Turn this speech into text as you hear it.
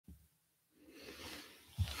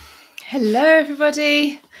Hello,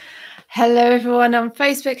 everybody. Hello, everyone on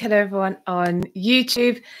Facebook. Hello, everyone on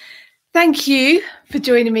YouTube. Thank you for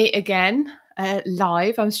joining me again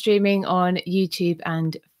live. I'm streaming on YouTube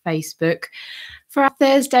and Facebook for our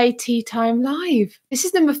Thursday Tea Time Live. This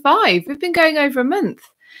is number 5. We've been going over a month.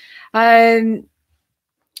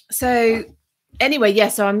 So anyway,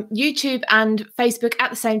 yes, so I'm YouTube and Facebook at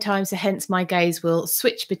the same time. So hence my gaze will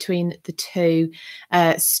switch between the two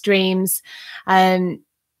streams.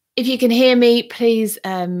 If you can hear me, please,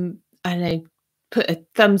 I don't know, put a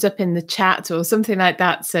thumbs up in the chat or something like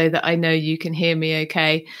that so that I know you can hear me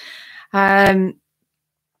okay. And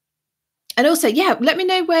also, yeah, let me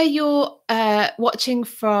know where you're watching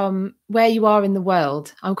from, where you are in the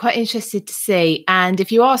world. I'm quite interested to see. And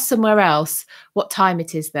if you are somewhere else, what time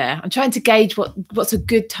it is there. I'm trying to gauge what's a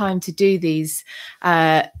good time to do these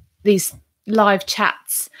live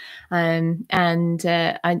chats. So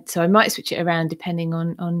I might switch it around depending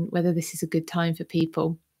on whether this is a good time for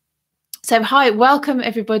people. So hi, welcome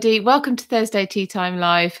everybody. Welcome to Thursday Tea Time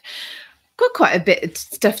Live. Got quite a bit of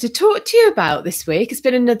stuff to talk to you about this week. It's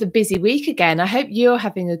been another busy week again. I hope you're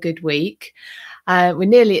having a good week. We're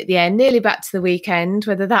nearly at the end, nearly back to the weekend.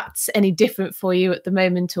 Whether that's any different for you at the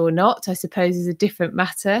moment or not, I suppose is a different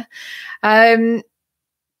matter.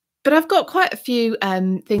 But I've got quite a few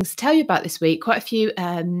things to tell you about this week, quite a few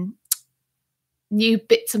new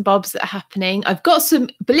bits and bobs that are happening. I've got some,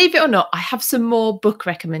 believe it or not, I have some more book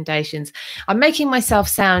recommendations. I'm making myself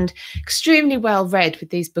sound extremely well read with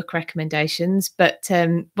these book recommendations, but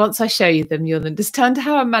once I show you them, you'll understand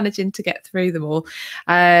how I'm managing to get through them all.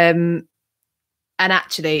 And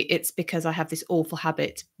actually, it's because I have this awful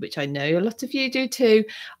habit, which I know a lot of you do too,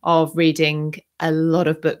 of reading a lot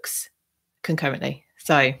of books concurrently.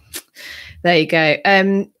 So there you go.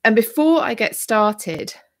 And before I get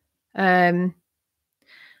started,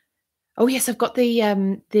 oh yes, I've got the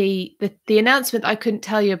announcement I couldn't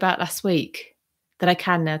tell you about last week that I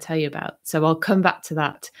can now tell you about. So I'll come back to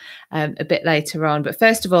that a bit later on. But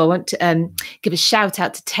first of all, I want to give a shout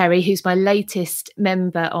out to Terry, who's my latest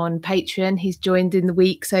member on Patreon. He's joined in the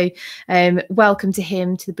week, so welcome to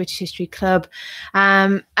him, to the British History Club,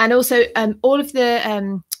 and also all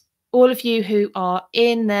of you who are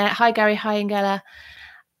in there. Hi Gary, hi Angela.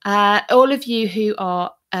 All of you who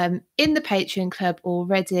are in the Patreon club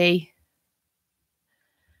already.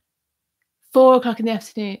 4 o'clock in the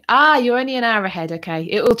afternoon. You're only an hour ahead. Okay,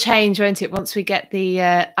 it will change, won't it, once we get the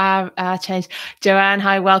hour change. Joanne,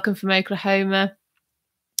 hi, welcome from Oklahoma.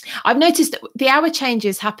 I've noticed that the hour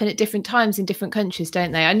changes happen at different times in different countries,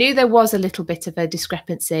 don't they? I knew there was a little bit of a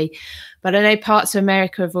discrepancy, but I know parts of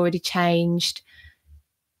America have already changed.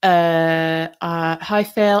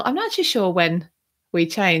 Hi, Phil. I'm not actually sure when we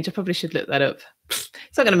change. I probably should look that up.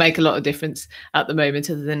 It's not going to make a lot of difference at the moment,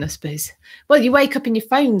 other than, I suppose, well, you wake up and your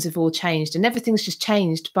phones have all changed and everything's just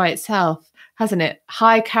changed by itself, hasn't it?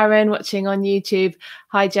 Hi, Karen, watching on YouTube.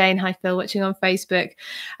 Hi, Jane. Hi, Phil, watching on Facebook.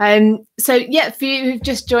 So, yeah, for you who've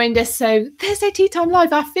just joined us, so Thursday Tea Time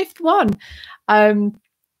Live, our 5th one. And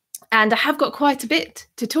I have got quite a bit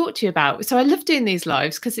to talk to you about. So I love doing these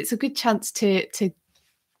lives because it's a good chance to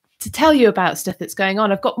tell you about stuff that's going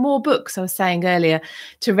on. I've got more books, I was saying earlier,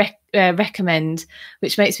 to recommend,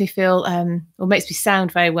 which makes me feel, or makes me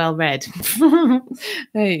sound very well read.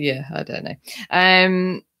 Yeah, I don't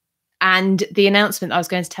know. And the announcement I was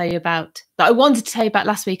going to tell you about, that I wanted to tell you about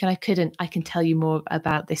last week and I couldn't, I can tell you more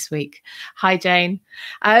about this week. Hi, Jane.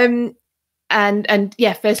 And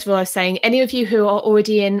yeah, first of all, I was saying, any of you who are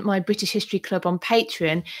already in my British History Club on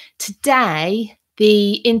Patreon, today,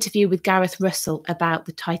 the interview with Gareth Russell about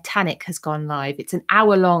the Titanic has gone live. It's an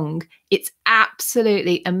hour long. It's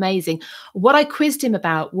absolutely amazing. What I quizzed him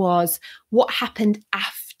about was what happened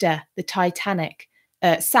after the Titanic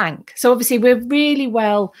sank. So obviously we're really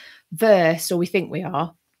well versed, or we think we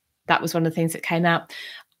are. That was one of the things that came out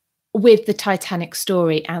with the Titanic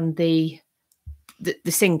story and the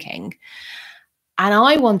sinking. And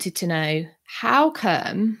I wanted to know, how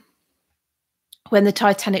come when the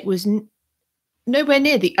Titanic was nowhere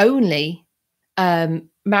near the only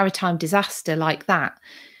maritime disaster like that,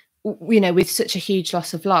 you know, with such a huge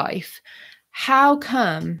loss of life, how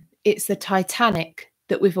come it's the Titanic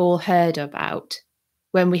that we've all heard about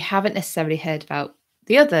when we haven't necessarily heard about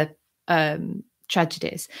the other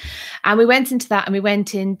tragedies? And we went into that, and we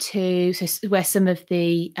went into where some of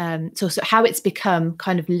the so how it's become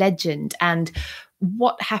kind of legend, and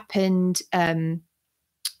what happened,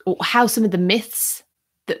 or how some of the myths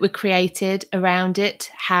that were created around it,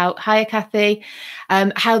 how, hi Kathy,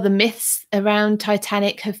 how the myths around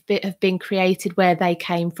Titanic have been created, where they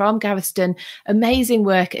came from. Gareth's done amazing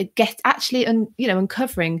work at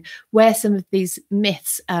uncovering where some of these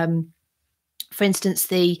myths For instance,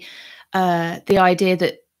 the idea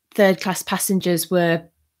that third class passengers were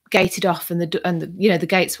gated off and the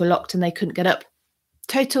gates were locked and they couldn't get up.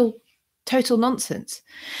 Total nonsense.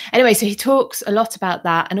 Anyway, so he talks a lot about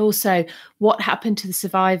that, and also what happened to the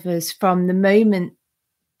survivors from the moment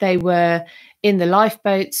they were in the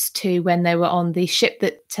lifeboats to when they were on the ship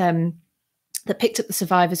that picked up the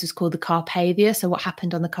survivors, was called the Carpathia. So what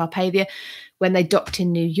happened on the Carpathia when they docked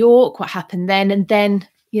in New York, what happened then, and then,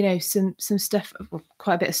 you know, some stuff,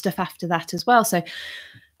 quite a bit of stuff after that as well. So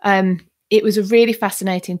it was a really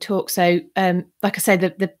fascinating talk. So like I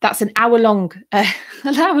said, that's an hour long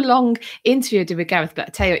interview I did with Gareth, but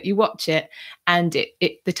I tell you what, you watch it and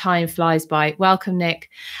the time flies by. Welcome, Nick.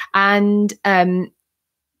 And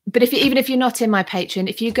but even if you're not in my Patreon,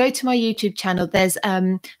 if you go to my YouTube channel, there's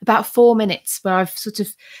about 4 minutes where I've sort of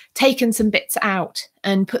taken some bits out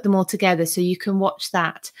and put them all together, so you can watch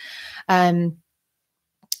that.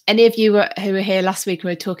 Any of you who were here last week, we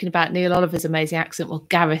were talking about Neil Oliver's amazing accent. Well,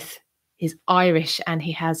 Gareth is Irish and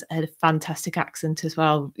he has a fantastic accent as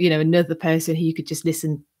well. You know, another person who you could just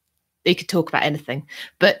listen. He could talk about anything,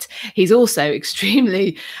 but he's also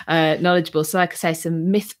extremely knowledgeable. So like I say, some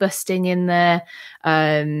myth busting in there.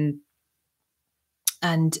 And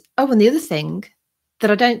the other thing that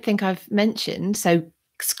I don't think I've mentioned, so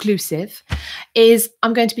exclusive, is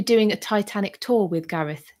I'm going to be doing a Titanic tour with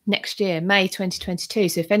Gareth next year, May 2022.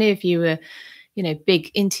 So if any of you are, you know, big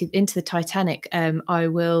into the Titanic, I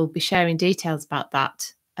will be sharing details about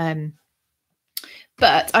that.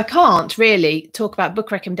 But I can't really talk about book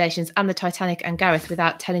recommendations and the Titanic and Gareth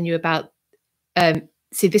without telling you about,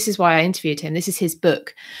 see, this is why I interviewed him. This is his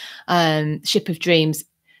book, Ship of Dreams.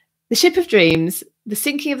 The Ship of Dreams, the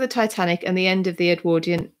sinking of the Titanic and the end of the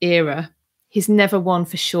Edwardian era. He's never won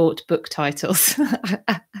for short book titles.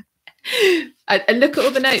 And look at all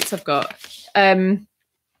the notes I've got.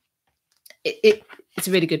 It's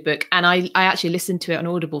a really good book. And I actually listened to it on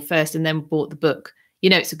Audible first and then bought the book. You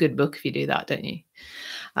know, it's a good book if you do that, don't you?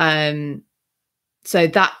 So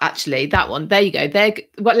that one, there you go.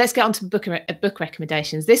 Well, let's get on to book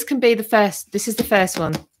recommendations. This can be the first. This is the first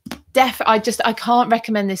one. I can't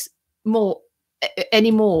recommend this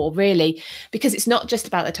anymore, really, because it's not just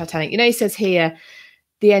about the Titanic. You know, he says here,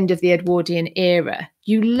 the end of the Edwardian era.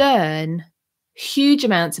 You learn huge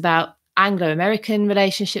amounts about Anglo-American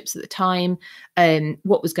relationships at the time,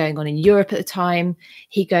 what was going on in Europe at the time.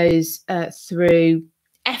 He goes through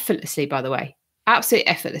effortlessly, by the way, absolutely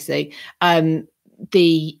effortlessly,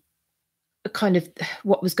 the kind of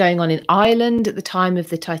what was going on in Ireland at the time of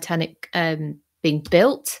the Titanic being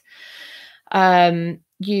built.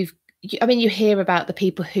 You hear about the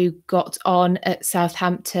people who got on at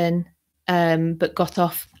Southampton, but got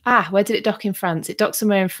off. Where did it dock in France? It docked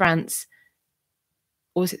somewhere in France.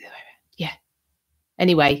 Or was it? Yeah.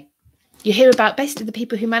 Anyway, you hear about basically the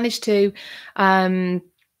people who managed to.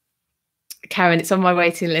 Karen, it's on my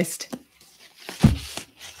waiting list.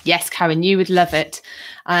 Yes, Karen, you would love it.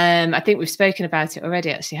 I think we've spoken about it already,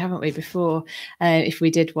 actually, haven't we, before, if we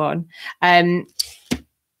did one. But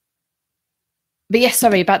yes,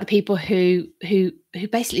 sorry, about the people who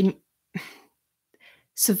basically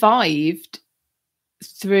survived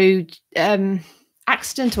through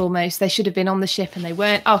accident almost. They should have been on the ship and they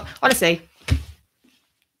weren't. Oh, honestly,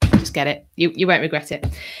 just get it. You won't regret it.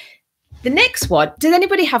 The next one, does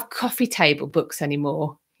anybody have coffee table books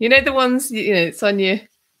anymore? You know, the ones, you know, it's on you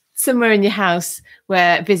somewhere in your house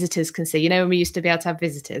where visitors can see. You know, when we used to be able to have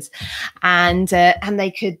visitors, and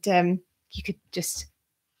they could, you could just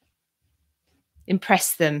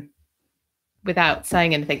impress them without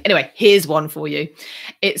saying anything. Anyway, here's one for you.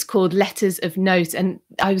 It's called Letters of Note, and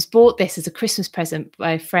I was bought this as a Christmas present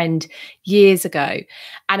by a friend years ago,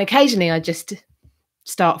 and occasionally I just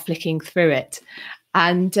start flicking through it.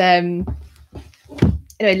 And anyway,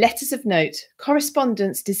 Letters of Note,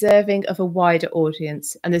 correspondence deserving of a wider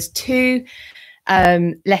audience. And there's two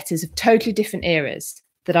letters of totally different eras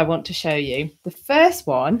that I want to show you. The first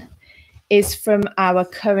one is from our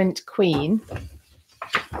current Queen,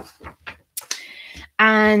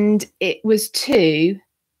 and it was to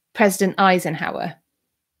President Eisenhower.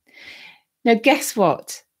 Now, guess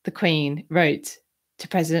what the Queen wrote to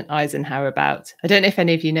President Eisenhower about? I don't know if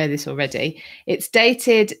any of you know this already. It's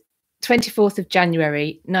dated 24th of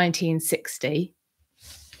January, 1960.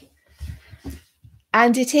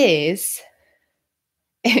 And it is,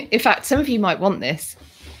 in fact, some of you might want this.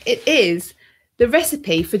 It is the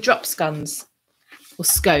recipe for drop scones, or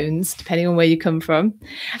scones, depending on where you come from.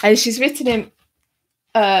 And she's written in,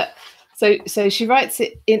 so she writes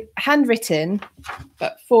it in handwritten,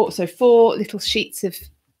 but four little sheets of,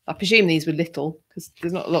 I presume these were little because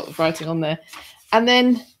there's not a lot of writing on there. And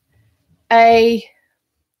then a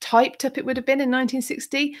typed up, it would have been in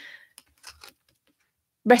 1960,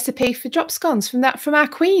 recipe for drop scones from our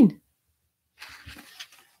Queen.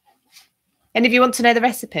 And if you want to know the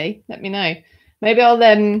recipe, let me know. Maybe I'll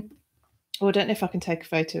I don't know if I can take a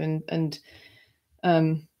photo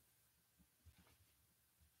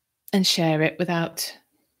and share it without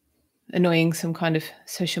annoying some kind of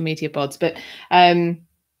social media bods. But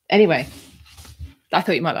anyway, I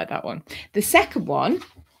thought you might like that one. The second one,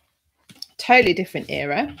 totally different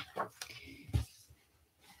era.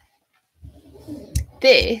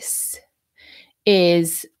 This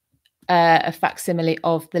is a facsimile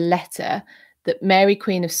of the letter that Mary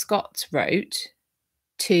Queen of Scots wrote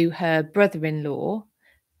to her brother-in-law,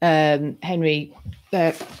 Henry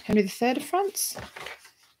III of France.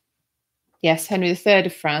 Yes, Henry III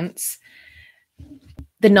of France,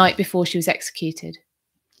 the night before she was executed.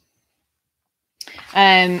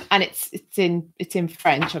 And it's in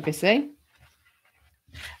French, obviously.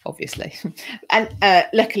 And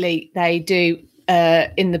luckily they do,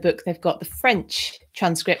 in the book, they've got the French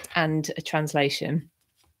transcript and a translation.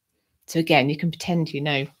 So again, you can pretend you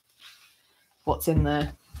know what's in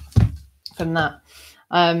there from that.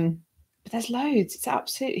 But there's loads. It's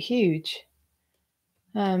absolutely huge.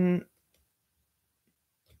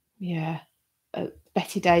 Yeah.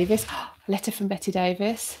 Betty Davis. A letter from Betty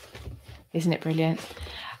Davis. Isn't it brilliant?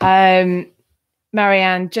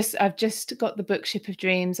 Marianne, I've just got the book Ship of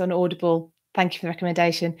Dreams on Audible. Thank you for the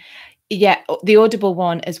recommendation. Yeah, the Audible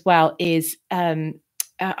one as well is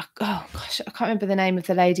oh gosh, I can't remember the name of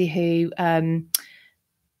the lady who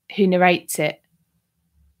narrates it,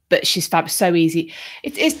 but she's fab. So easy.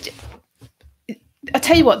 It's I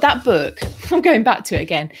tell you what, that book, I'm going back to it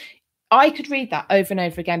again. I could read that over and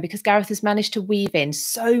over again because Gareth has managed to weave in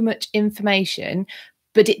so much information,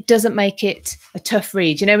 but it doesn't make it a tough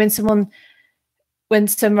read. You know, when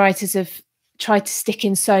some writers have tried to stick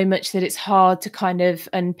in so much that it's hard to kind of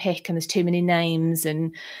unpick and there's too many names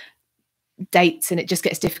and dates and it just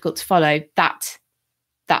gets difficult to follow. That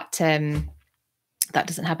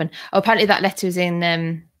doesn't happen. Oh, apparently that letter is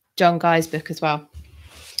in John Guy's book as well.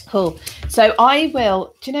 Cool. So I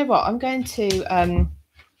will, do you know what? I'm going to,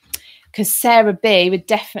 because Sarah B would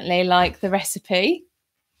definitely like the recipe.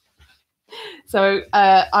 So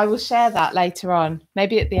I will share that later on,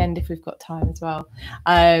 maybe at the end if we've got time as well.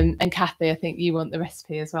 And Kathy, I think you want the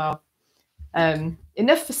recipe as well.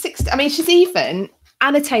 Enough for 60. I mean, she's even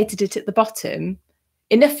annotated it at the bottom.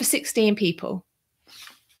 Enough for 16 people.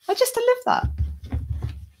 I love that.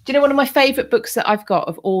 Do you know one of my favourite books that I've got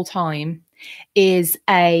of all time is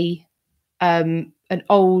an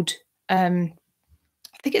old, I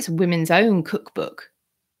think it's a women's own cookbook.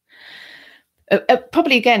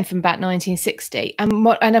 Probably again from about 1960, and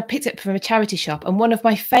I picked it up from a charity shop. And one of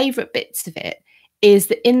my favourite bits of it is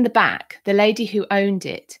that in the back, the lady who owned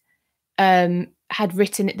it had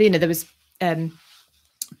written, you know, there was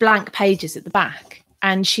blank pages at the back,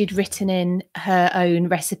 and she'd written in her own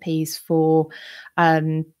recipes for, I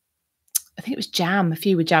think it was jam. A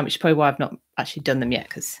few were jam, which is probably why I've not actually done them yet,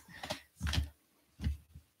 because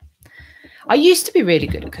I used to be really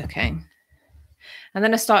good at cooking. And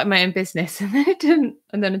then I started my own business, and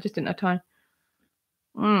then I just didn't have time.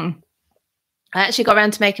 I actually got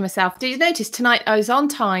around to making myself. Did you notice tonight I was on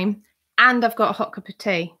time and I've got a hot cup of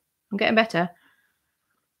tea? I'm getting better.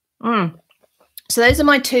 So those are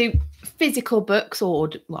my two physical books, or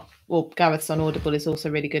Gareth's on Audible is also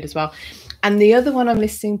really good as well. And the other one I'm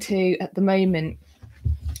listening to at the moment,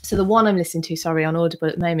 so the one I'm listening to, sorry, on Audible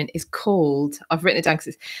at the moment is called, I've written it down because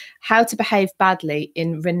it's How to Behave Badly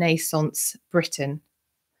in Renaissance Britain.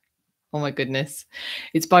 Oh my goodness.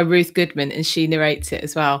 It's by Ruth Goodman and she narrates it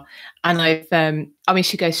as well. And I mean,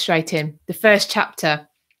 she goes straight in. The first chapter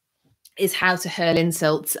is how to hurl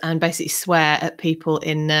insults and basically swear at people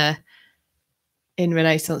in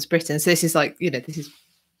Renaissance Britain. So this is like, you know, this is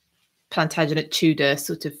Plantagenet Tudor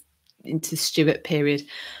sort of into Stuart period.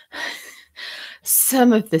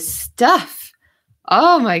 Some of the stuff,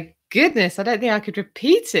 oh my goodness, I don't think I could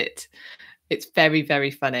repeat it. It's very, very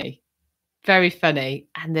funny,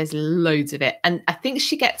 and there's loads of it. And I think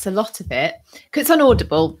she gets a lot of it because it's on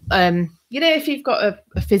Audible. You know, if you've got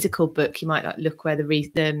a physical book, you might like look where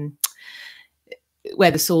the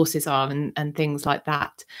sources are and things like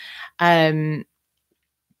that.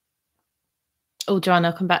 Oh, Joanne,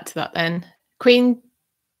 I'll come back to that then. Queen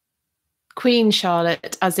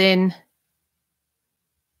Charlotte, as in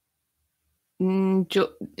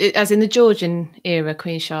the Georgian era,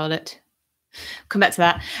 Queen Charlotte. Come back to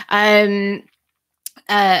that.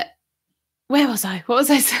 Where was I? What was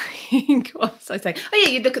I saying? What was I saying? Oh yeah,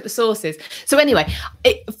 you look at the sources. So anyway,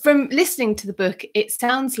 from listening to the book, it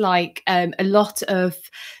sounds like a lot of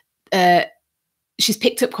she's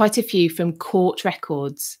picked up quite a few from court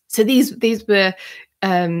records. So these were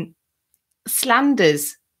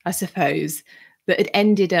slanders, I suppose, that had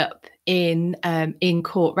ended up in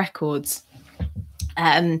court records,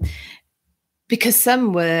 because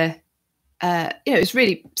some were, it was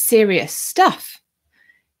really serious stuff.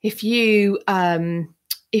 If you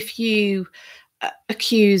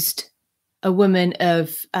accused a woman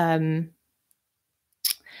of the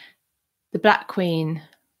Black Queen,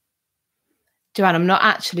 Joanne, I'm not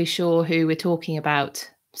actually sure who we're talking about.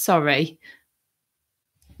 Sorry.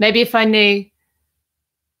 Maybe if I knew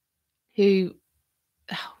who,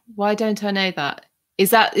 why don't I know that?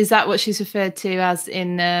 Is that what she's referred to as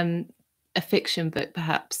in a fiction book,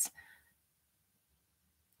 perhaps?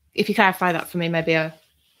 If you clarify that for me, maybe I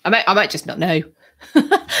might just not know.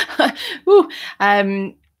 Ooh,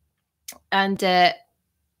 and I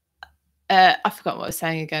forgot what I was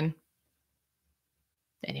saying again.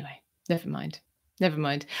 Anyway, never mind.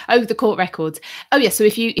 Oh, the court records. Oh yeah. So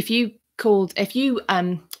if you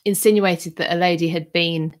insinuated that a lady had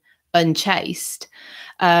been unchaste,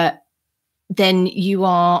 then you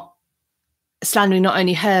are slandering not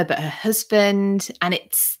only her but her husband, and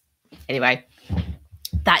it's, anyway,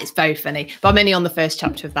 that is very funny. But I'm only on the first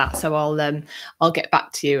chapter of that, so I'll get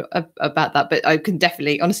back to you about that. But I can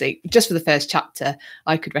definitely, honestly, just for the first chapter,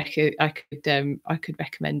 I could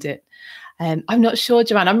recommend it. I'm not sure,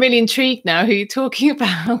 Joanne. I'm really intrigued now who you're talking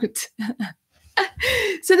about.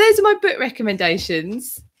 So those are my book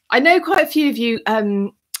recommendations. I know quite a few of you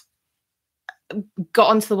got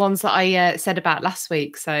onto the ones that I said about last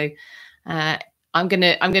week. So I'm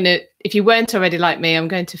gonna, if you weren't already like me, I'm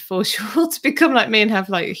going to force you all to become like me and have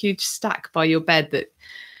like a huge stack by your bed that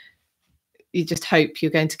you just hope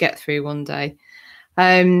you're going to get through one day.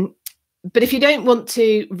 But if you don't want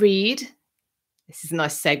to read, this is a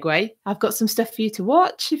nice segue. I've got some stuff for you to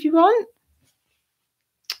watch if you want.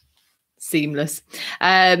 Seamless.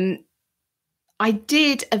 I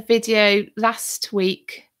did a video last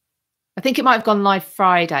week. I think it might have gone live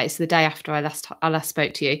Friday, so the day after I last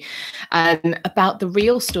spoke to you, about the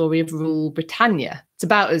real story of Rule Britannia. It's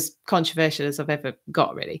about as controversial as I've ever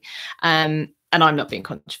got, really. And I'm not being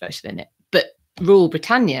controversial in it. But Rule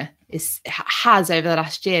Britannia has over the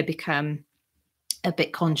last year become a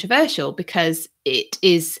bit controversial because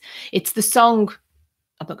it's the song.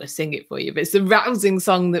 I'm not going to sing it for you, but it's the rousing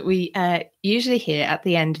song that we usually hear at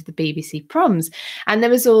the end of the BBC proms. And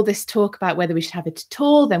there was all this talk about whether we should have it at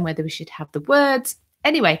all, then whether we should have the words.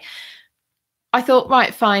 Anyway, I thought,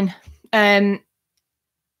 right, fine.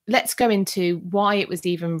 Let's go into why it was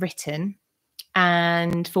even written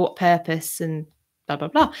and for what purpose and blah, blah,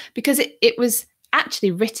 blah. Because it was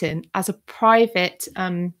actually written as a private,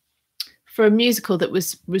 for a musical that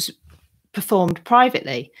was performed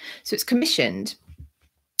privately. So it's commissioned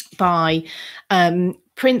by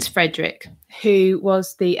Prince Frederick, who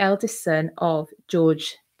was the eldest son of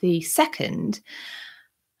George II, and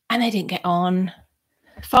they didn't get on.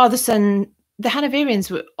 Father-son, the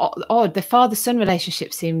Hanoverians were odd. The father-son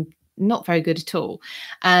relationship seemed not very good at all.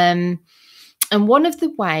 And one of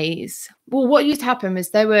the ways, well, what used to happen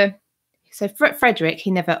was so Frederick,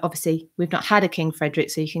 he never, obviously, we've not had a King Frederick,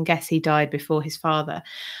 so you can guess he died before his father.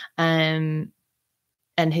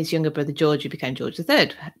 And his younger brother George, who became George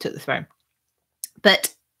III, took the throne.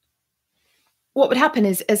 But what would happen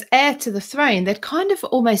is, as heir to the throne, they'd kind of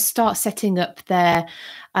almost start setting up their,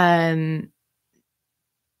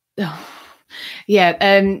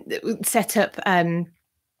 set up a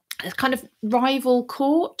kind of rival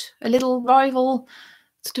court, a little rival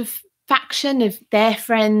sort of faction of their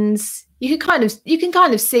friends. You can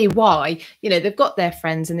kind of see why, they've got their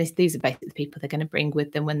friends, and these are basically the people they're going to bring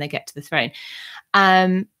with them when they get to the throne.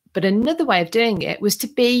 But another way of doing it was to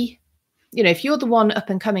be, if you're the one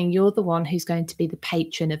up and coming, you're the one who's going to be the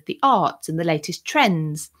patron of the arts and the latest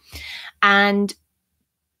trends. And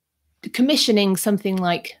commissioning something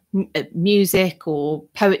like music or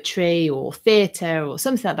poetry or theatre or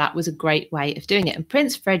something like that was a great way of doing it. And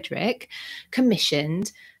Prince Frederick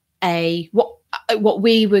commissioned what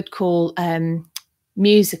we would call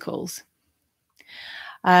musicals.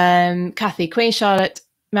 Kathy, Queen Charlotte,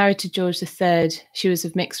 married to George III. She was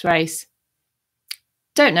of mixed race.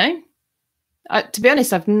 Don't know. To be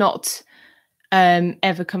honest, I've not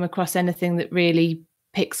ever come across anything that really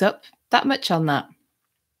picks up that much on that.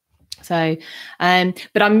 So,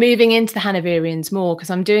 but I'm moving into the Hanoverians more because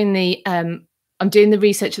I'm doing the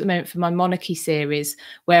research at the moment for my monarchy series,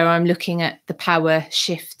 where I'm looking at the power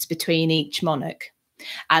shifts between each monarch.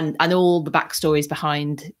 and all the backstories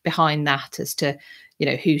behind that as to, you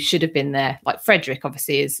know, who should have been there. Like Frederick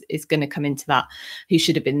obviously is going to come into that, who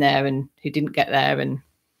should have been there and who didn't get there and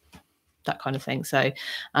that kind of thing. So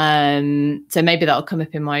so maybe that'll come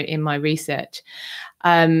up in my research.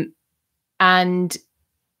 And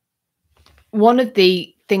one of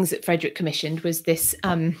the things that Frederick commissioned was this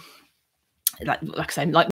like I say,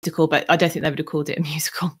 like musical, but I don't think they would have called it a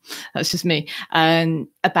musical. That's just me.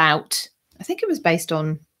 About, I think it was based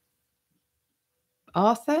on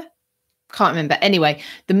Arthur. Can't remember. Anyway,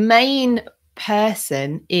 the main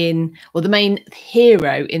person the main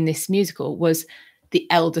hero in this musical was the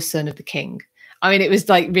elder son of the king. I mean, it was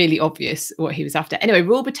like really obvious what he was after. Anyway,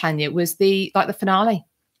 Rule Britannia was the finale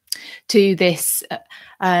to this.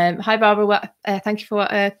 Hi, Barbara. Thank you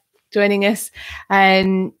for joining us.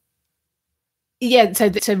 Yeah, so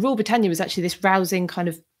Rule Britannia was actually this rousing kind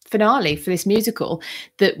of finale for this musical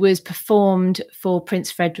that was performed for Prince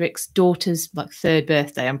Frederick's daughter's like 3rd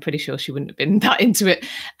birthday. I'm pretty sure she wouldn't have been that into it,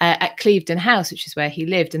 at Clevedon House, which is where he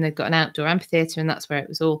lived, and they've got an outdoor amphitheatre, and that's where it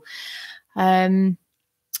was all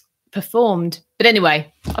performed. But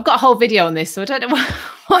anyway, I've got a whole video on this, so I don't know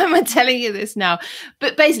why am I telling you this now.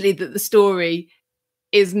 But basically, that the story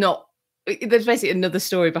is not. There's basically another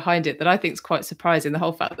story behind it that I think is quite surprising. The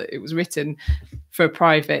whole fact that it was written for a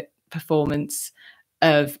private performance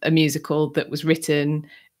of a musical that was written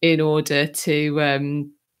in order to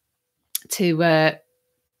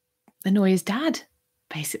annoy his dad,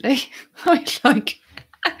 basically. Like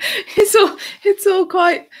it's all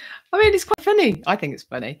quite. I mean, it's quite funny. I think it's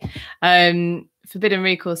funny. Forbidden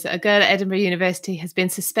Recourse. A girl at Edinburgh University has been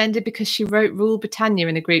suspended because she wrote Rule Britannia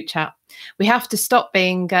in a group chat. We have to stop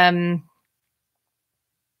being.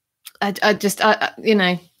 You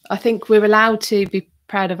know, I think we're allowed to be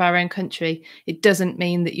proud of our own country. It doesn't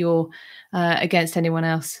mean that you're against anyone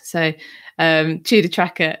else. So, Tudor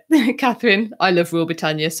Tracker, Catherine, I love Rule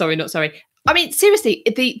Britannia. Sorry, not sorry. I mean, seriously,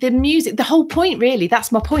 the music, the whole point, really,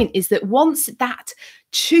 that's my point, is that once that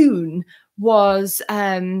tune was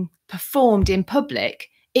performed in public,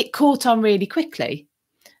 it caught on really quickly.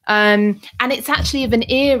 And it's actually of an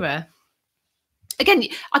era. Again,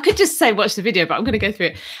 I could just say watch the video, but I'm going to go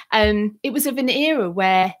through it. It was of an era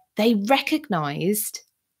where they recognised,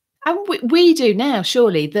 and we do now,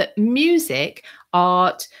 surely, that music,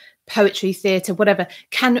 art, poetry, theatre, whatever,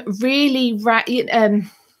 can really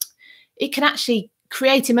it can actually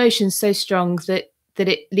create emotions so strong that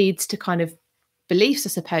it leads to kind of beliefs, I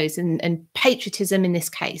suppose, and patriotism in this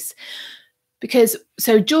case. Because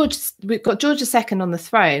we've got George II on the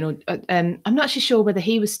throne. I'm not actually sure whether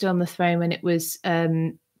he was still on the throne when it was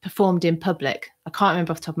performed in public. I can't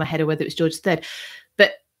remember off the top of my head, or whether it was George III.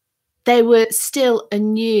 But they were still a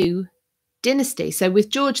new dynasty. So with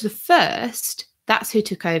George I, that's who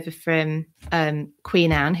took over from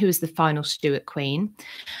Queen Anne, who was the final Stuart queen.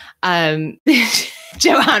 Joanne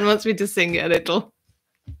wants me to sing it a little.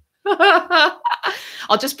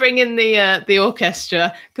 I'll just bring in the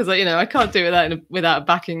orchestra, because I can't do it without a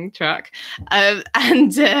backing track.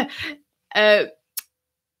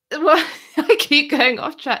 Well, I keep going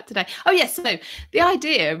off track today. Oh yes, so the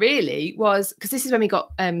idea really was, because this is when we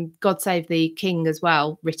got God Save the King as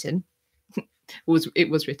well written. It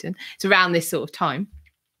was written. It's around this sort of time,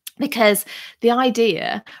 because the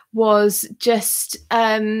idea was just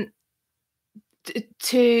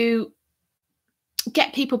to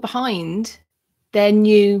get people behind their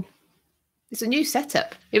new. It's a new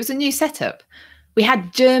setup. It was a new setup. We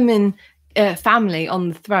had German family on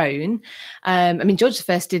the throne. I mean, George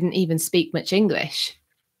I didn't even speak much English.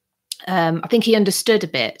 I think he understood a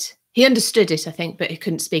bit. He understood it, I think, but he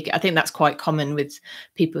couldn't speak it. I think that's quite common with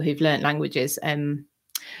people who've learnt languages.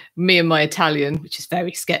 Me and my Italian, which is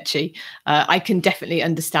very sketchy, I can definitely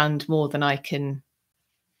understand more than I can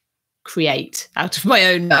create out of my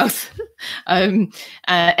own mouth.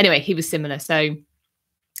 Anyway, he was similar. So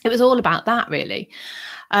it was all about that, really.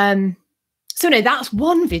 So no, that's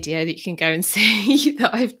one video that you can go and see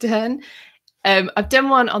that I've done. I've done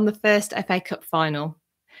one on the first FA Cup final,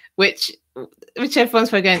 which everyone's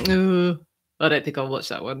probably going, "Ooh, I don't think I'll watch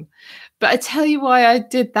that one." But I tell you why I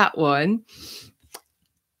did that one.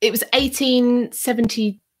 It was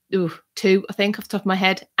 1872, I think, off the top of my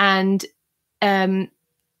head, and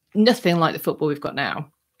nothing like the football we've got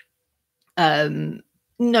now.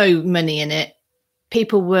 No money in it.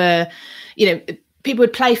 People were, people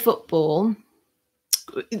would play football.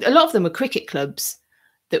 A lot of them were cricket clubs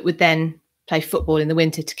that would then play football in the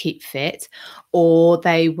winter to keep fit, or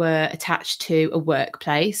they were attached to a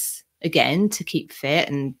workplace, again, to keep fit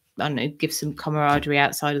and, I don't know, give some camaraderie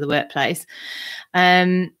outside of the workplace.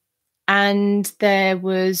 And and there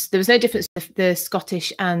was no difference with the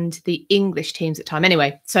Scottish and the English teams at the time.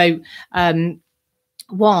 Anyway, so the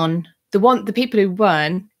people who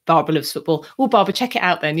won. Barbara loves football. Oh, Barbara, check it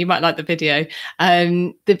out then. You might like the video.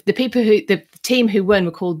 The team who won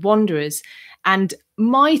were called Wanderers. And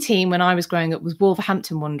my team when I was growing up was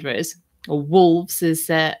Wolverhampton Wanderers, or Wolves as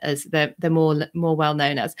they're more well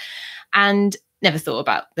known as. And never thought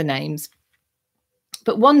about the names.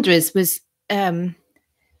 But Wanderers was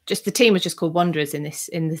just the team was just called Wanderers in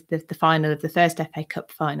the final of the first FA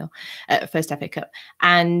Cup final, first FA Cup.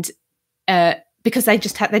 And because they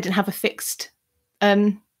didn't have a fixed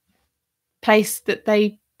place that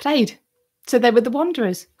they played, so they were the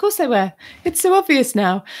Wanderers. Of course they were. It's so obvious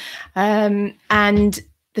now. And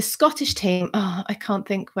the Scottish team, I can't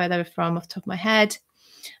think where they were from off the top of my head.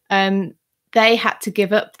 They had to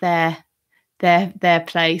give up their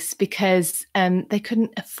place because they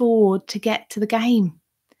couldn't afford to get to the game.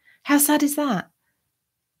 How sad is that?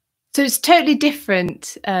 So it's totally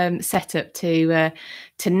different setup to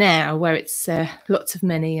now, where it's lots of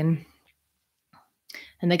money and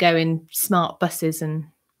they go in smart buses and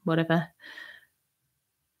whatever.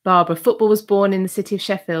 Barbara, football was born in the city of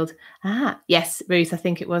Sheffield. Yes, Ruth, I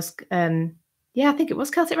think it was. I think it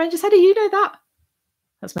was Celtic Rangers. How do you know that?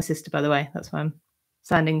 That's my sister, by the way. That's why I'm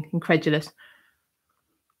sounding incredulous.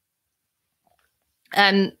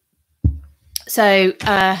 So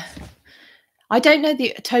I don't know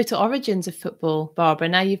the total origins of football, Barbara.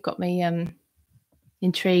 Now you've got me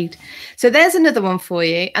intrigued. So there's another one for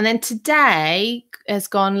you. And then today has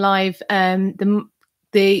gone live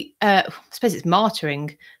I suppose it's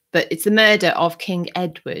martyring, but it's the murder of King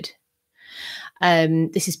Edward.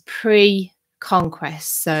 This is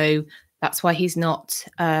pre-conquest, so that's why he's not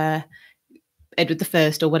Edward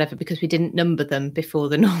I or whatever, because we didn't number them before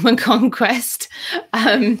the Norman conquest.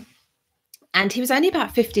 And he was only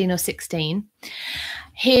about 15 or 16.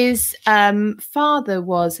 His father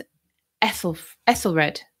was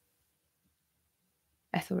Ethelred,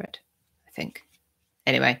 I think.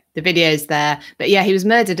 Anyway, the video's there. But yeah, he was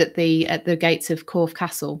murdered at the gates of Corfe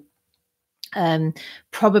Castle,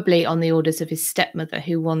 probably on the orders of his stepmother,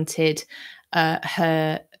 who wanted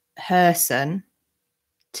her son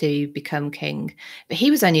to become king. But he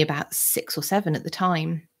was only about 6 or 7 at the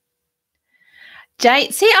time.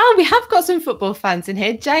 Jane, we have got some football fans in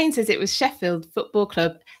here. Jane says it was Sheffield Football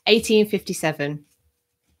Club, 1857.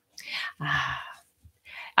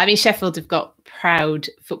 I mean, Sheffield have got proud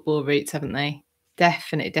football roots, haven't they?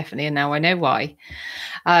 Definitely, and now I know why.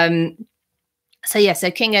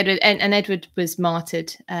 So King Edward, and Edward was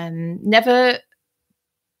martyred.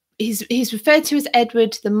 He's referred to as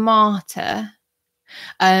Edward the Martyr,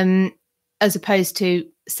 as opposed to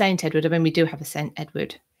Saint Edward. I mean, we do have a Saint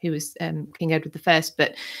Edward, who was King Edward I,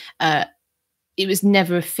 but it was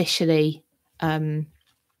never officially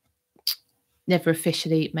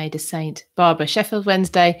made a saint. Barbara, Sheffield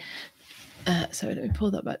Wednesday. Sorry, let me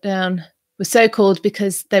pull that back down. Was so called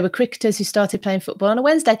because they were cricketers who started playing football on a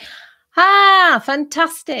Wednesday.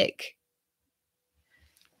 Fantastic.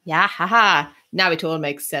 Yeah, now it all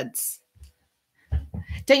makes sense.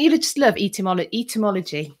 Don't you just love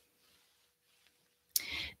etymology?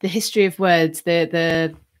 The history of words,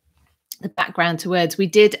 the background to words. We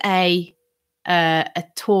did a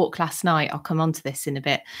talk last night. I'll come on to this in a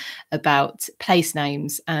bit, about place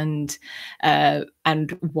names and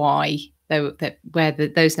why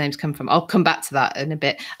those names come from. I'll come back to that in a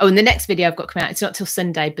bit. Oh, and the next video I've got coming out, it's not till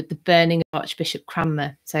Sunday, but the burning of Archbishop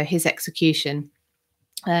Cranmer, so his execution.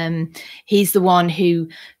 He's the one who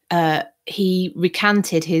he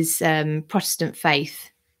recanted his Protestant faith.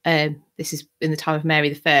 This is in the time of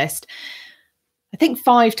Mary I. I think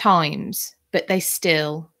 5 times, but Mary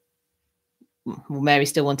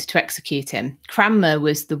still wanted to execute him. Cranmer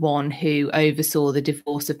was the one who oversaw the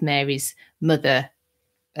divorce of Mary's mother,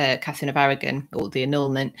 Catherine of Aragon, or the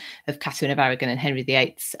annulment of Catherine of Aragon and Henry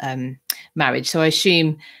VIII's marriage. So I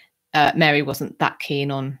assume Mary wasn't that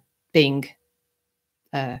keen on being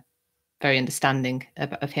very understanding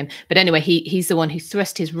of him. But anyway, he's the one who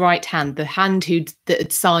thrust his right hand, the hand that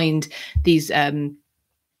had signed these, the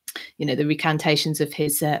recantations of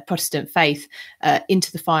his Protestant faith, into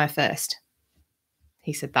the fire first.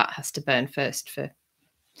 He said that has to burn first.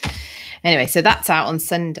 Anyway, so that's out on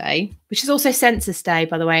Sunday, which is also Census Day,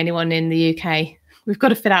 by the way. Anyone in the UK, we've got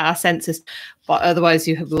to fill out our census, but otherwise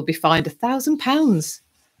you will be fined £1,000.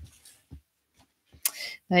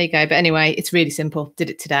 There you go. But anyway, it's really simple.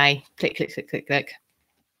 Did it today. Click, click, click, click, click.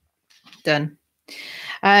 Done.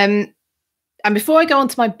 And before I go on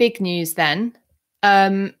to my big news then,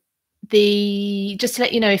 just to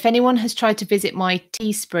let you know, if anyone has tried to visit my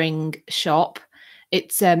Teespring shop,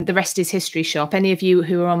 It's the Rest is History shop. Any of you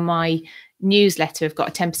who are on my newsletter have got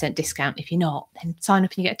a 10% discount. If you're not, then sign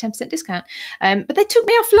up and you get a 10% discount. But they took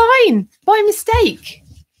me offline by mistake.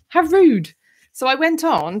 How rude. So I went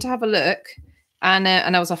on to have a look, and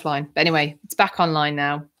I was offline. But anyway, it's back online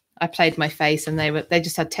now. I played my face, and they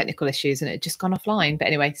just had technical issues, and it had just gone offline. But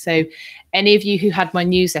anyway, so any of you who had my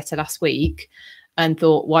newsletter last week and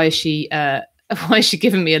thought, why is she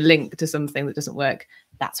giving me a link to something that doesn't work?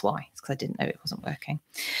 That's why. It's because I didn't know it wasn't working.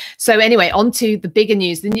 So anyway, on to the bigger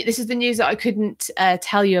news. This is the news that I couldn't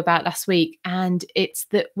tell you about last week, and it's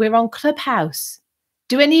that we're on Clubhouse.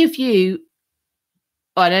 Do any of you?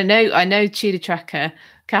 Oh, I know Tudor Tracker,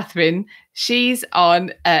 Catherine. She's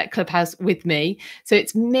on Clubhouse with me. So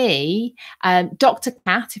it's me, Dr.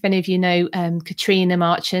 Cat, if any of you know Katrina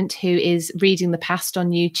Marchant, who is Reading the Past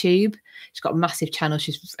on YouTube. She's got a massive channel.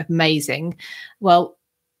 She's amazing. Well,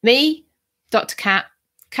 me, Dr. Cat,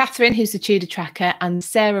 Catherine, who's the Tudor Tracker, and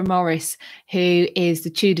Sarah Morris, who is the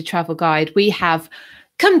Tudor Travel Guide. We have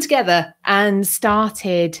come together and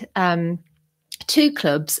started 2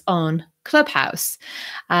 clubs on Clubhouse,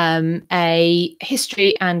 a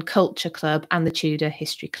history and culture club and the Tudor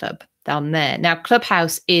History Club down there. Now,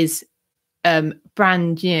 Clubhouse is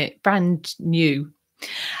brand new.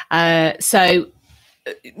 So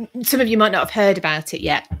some of you might not have heard about it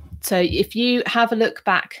yet. So if you have a look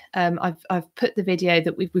back, I've put the video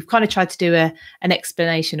that we've kind of tried to do an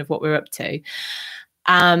explanation of what we're up to.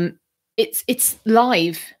 It's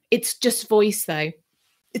live. It's just voice though.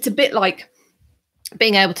 It's a bit like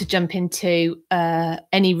being able to jump into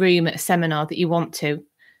any room at a seminar that you want to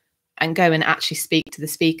and go and actually speak to the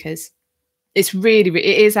speakers. It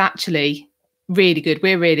is actually really good.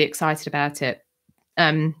 We're really excited about it.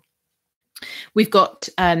 We've got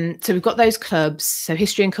those clubs, so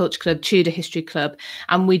History and Culture Club, Tudor History Club,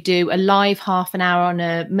 and we do a live half an hour on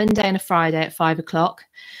a Monday and a Friday at 5 o'clock.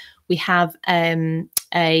 We have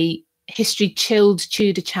a history chilled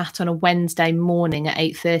Tudor chat on a Wednesday morning at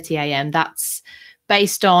 8:30 a.m. That's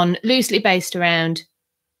loosely based around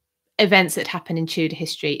events that happen in Tudor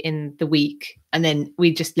history in the week, and then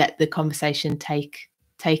we just let the conversation take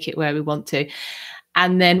it where we want to.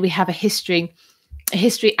 And then we have a history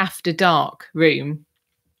after dark room,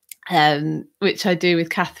 which I do with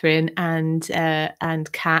Catherine and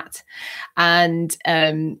Kat. And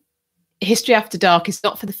History After Dark is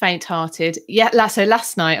not for the faint-hearted. Yeah, so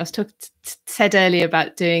last night I was said earlier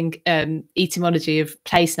about doing etymology of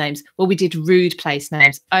place names. Well, we did rude place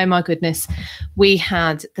names. Oh my goodness, we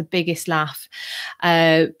had the biggest laugh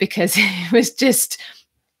because it was just,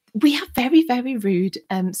 we have very, very rude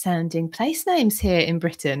sounding place names here in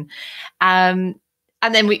Britain.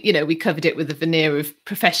 And then we covered it with a veneer of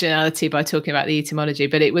professionality by talking about the etymology,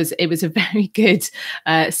 but it was a very good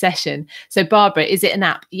session. So Barbara, is it an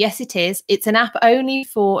app? Yes, it is. It's an app only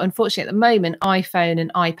for, unfortunately at the moment, iPhone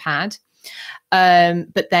and iPad.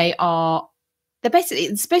 But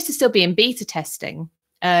it's supposed to still be in beta testing,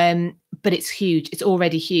 but it's huge. It's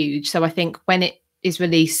already huge. So I think when it is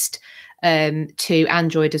released to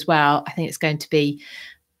Android as well, I think it's going to be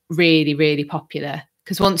really, really popular,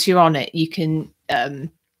 because once you're on it, you can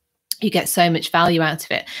you get so much value out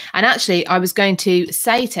of it. And actually, I was going to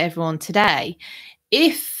say to everyone today,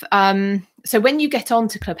 if so when you get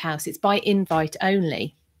onto Clubhouse, it's by invite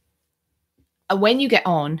only. And when you get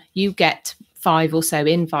on, you get 5 or so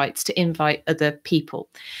invites to invite other people.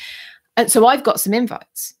 And so I've got some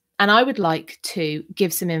invites, and I would like to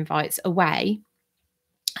give some invites away.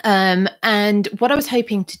 And what I was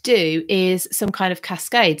hoping to do is some kind of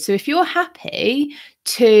cascade. So if you're happy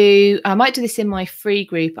to, I might do this in my free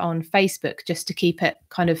group on Facebook just to keep it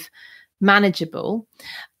kind of manageable.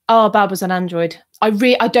 Oh, Barbara's on Android. I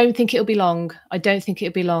don't think it'll be long. I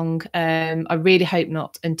really hope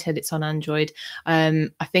not until it's on Android. I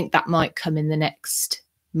think that might come in the next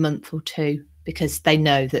month or 2, because they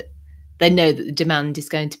know that the demand is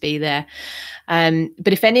going to be there.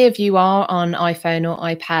 But if any of you are on iPhone or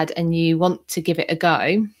iPad and you want to give it a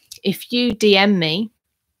go, if you DM me,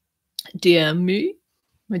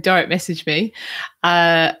 direct message me,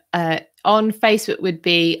 on Facebook would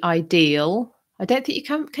be ideal. I don't think you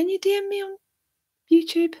can. Can you DM me on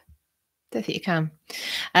YouTube? Don't think you can.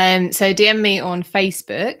 So DM me on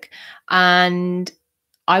Facebook and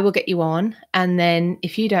I will get you on. And then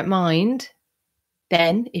if you don't mind,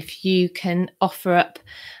 then if you can offer up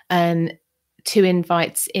 2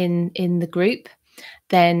 invites in the group,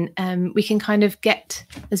 then we can kind of get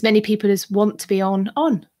as many people as want to be on,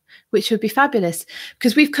 which would be fabulous,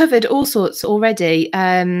 because we've covered all sorts already.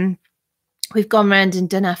 We've gone around and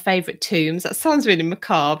done our favourite tombs. That sounds really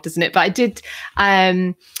macabre, doesn't it? But I did,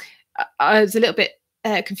 I was a little bit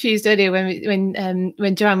confused earlier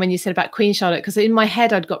when Joanne, when you said about Queen Charlotte, because in my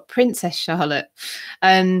head I'd got Princess Charlotte,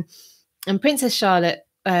 and Princess Charlotte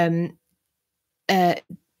died.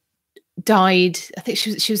 I think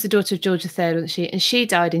she was the daughter of George III, wasn't she? And she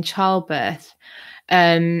died in childbirth,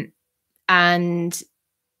 and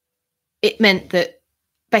it meant that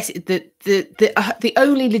basically the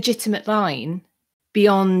only legitimate line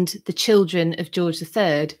beyond the children of George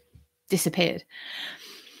III disappeared.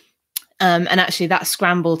 And actually that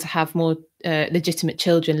scramble to have more legitimate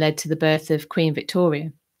children led to the birth of Queen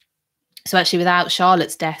Victoria. So actually without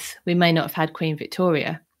Charlotte's death, we may not have had Queen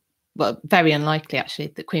Victoria. Well, very unlikely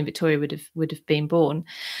actually that Queen Victoria would have been born.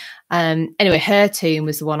 Anyway, her tomb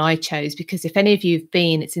was the one I chose because if any of you have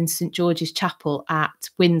been, it's in St George's Chapel at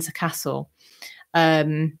Windsor Castle.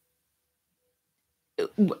 As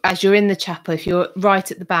you're in the chapel, if you're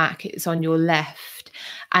right at the back, it's on your left,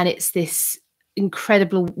 and it's this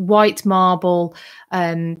incredible white marble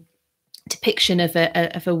depiction of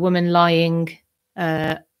a woman lying,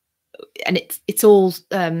 and it's all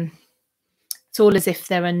as if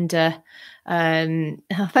they're under.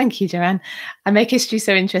 Oh, thank you, Joanne. I make history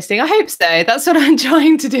so interesting. I hope so. That's what I'm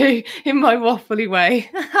trying to do in my waffly way.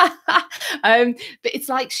 But it's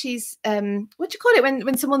like she's what do you call it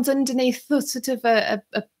when someone's underneath the sort of a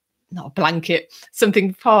not a blanket,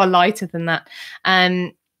 something far lighter than that,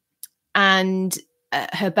 and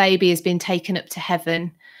her baby has been taken up to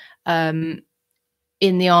heaven in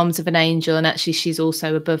the arms of an angel, and actually she's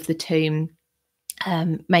also above the tomb,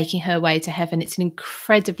 making her way to heaven. It's an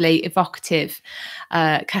incredibly evocative.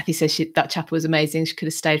 Kathy says that chapel was amazing. She could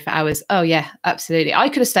have stayed for hours. Oh yeah, absolutely. I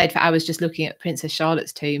could have stayed for hours just looking at Princess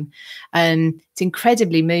Charlotte's tomb. It's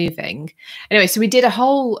incredibly moving. Anyway, so we did a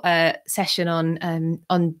whole session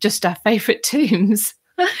on just our favourite tombs.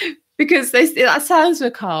 Because that sounds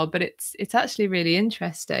macabre, but it's actually really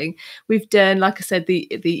interesting. We've done, like I said, the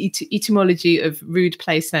etymology of rude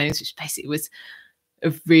place names, which basically was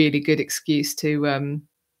a really good excuse to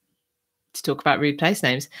talk about rude place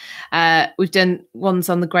names. We've done ones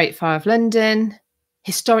on the Great Fire of London,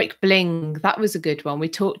 historic bling. That was a good one. We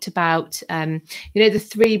talked about the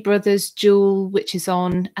Three Brothers jewel, which is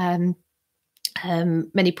on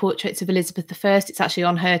many portraits of Elizabeth I. It's actually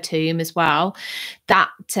on her tomb as well. That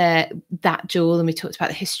jewel, and we talked about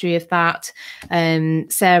the history of that.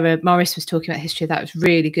 Sarah Morris was talking about the history of that. It was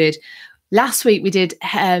really good. Last week we did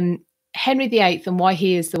Henry VIII and why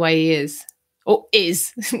he is the way he is, or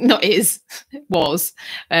is, not is, was,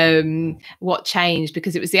 what changed,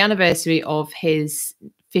 because it was the anniversary of his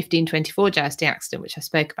 1524 jousting accident, which I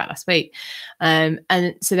spoke about last week. And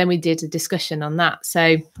so then we did a discussion on that.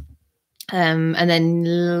 So, and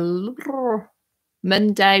then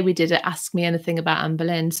Monday we did a Ask Me Anything about Anne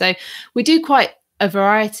Boleyn. So we do quite a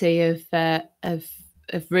variety of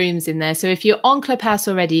rooms in there. So if you're on Clubhouse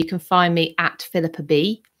already, you can find me at Philippa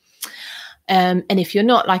B. And if you're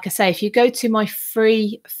not, like I say, if you go to my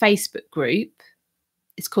free Facebook group,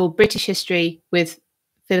 it's called British History with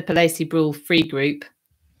Philippa Lacey Brewell free group.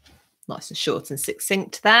 Nice and short and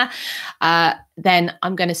succinct there. Then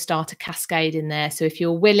I'm going to start a cascade in there. So if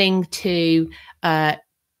you're willing to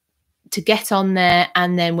get on there,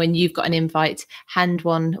 and then when you've got an invite, hand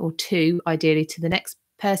one or two, ideally, to the next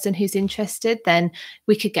person who's interested, then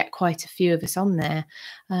we could get quite a few of us on there.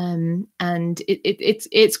 And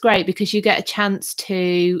it's great because you get a chance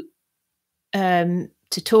to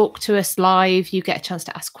talk to us live. You get a chance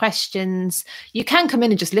to ask questions. You can come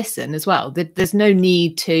in and just listen as well. There's no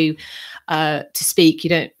need to speak.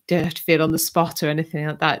 You don't have to feel on the spot or anything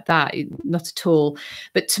like that. Not at all.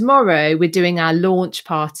 But tomorrow we're doing our launch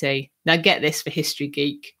party. Now get this for History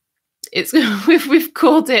Geek. We've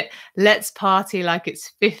called it Let's Party Like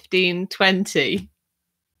It's 1520.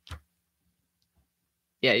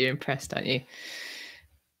 Yeah, you're impressed, aren't you?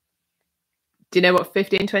 Do you know what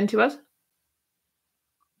 1520 was?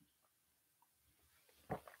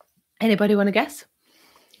 Anybody want to guess?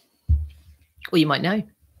 Or you might know.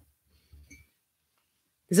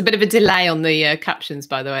 There's a bit of a delay on the captions,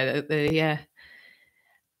 by the way.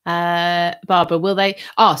 Barbara, will they?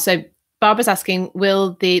 Oh, so Barbara's asking,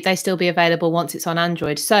 will they still be available once it's on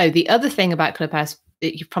Android? So the other thing about Clubhouse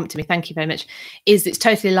that you've prompted me, thank you very much, is it's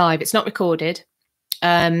totally live. It's not recorded.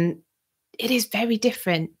 It is very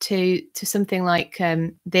different to something like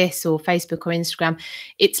this or Facebook or Instagram.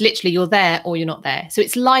 It's literally you're there or you're not there. So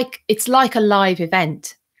it's like a live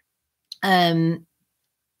event online.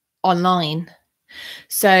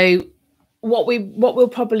 So what we'll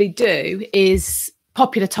probably do is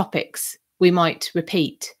popular topics we might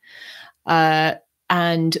repeat.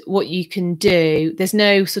 And what you can do, there's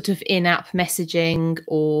no sort of in-app messaging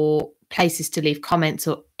or places to leave comments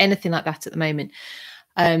or anything like that at the moment.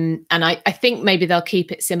 And I think maybe they'll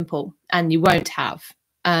keep it simple and you won't have.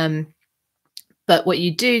 But what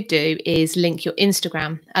you do is link your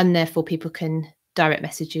Instagram, and therefore people can direct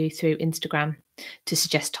message you through Instagram to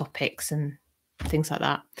suggest topics and things like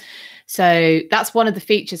that. So that's one of the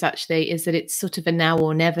features, actually, is that it's sort of a now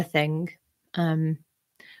or never thing,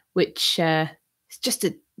 which is just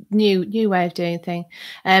a new way of doing things.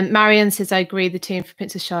 Marianne says, I agree, the team for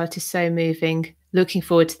Princess Charlotte is so moving. Looking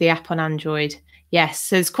forward to the app on Android. Yes,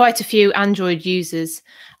 so there's quite a few Android users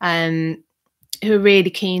who are really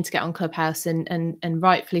keen to get on Clubhouse, and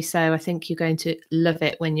rightfully so. I think you're going to love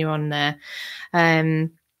it when you're on there.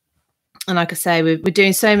 And like I say, we're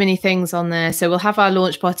doing so many things on there. So we'll have our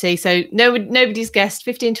launch party. So nobody's guessed,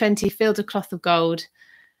 1520 Field of Cloth of Gold.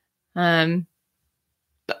 But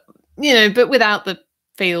without the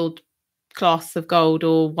field cloth of gold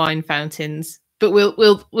or wine fountains. But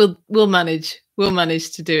we'll manage. We'll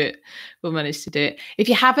manage to do it. We'll manage to do it. If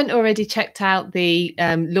you haven't already checked out the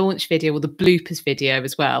launch video or the bloopers video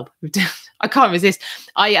as well, I can't resist.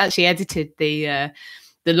 I actually edited the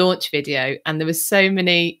launch video, and there was so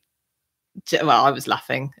many. Well, I was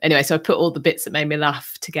laughing anyway, so I put all the bits that made me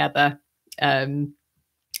laugh together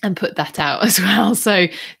and put that out as well. So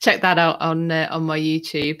check that out on my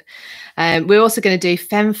YouTube. We're also going to do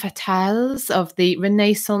Femme Fatales of the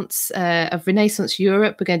Renaissance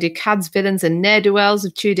Europe. We're going to do Cads, Villains, and Ne'er-do-wells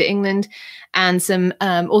of Tudor England, and some.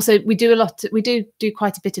 Also, we do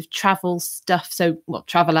quite a bit of travel stuff. So,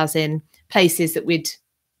 travel as in places that we'd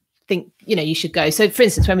think you should go. So, for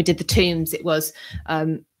instance, when we did the tombs, it was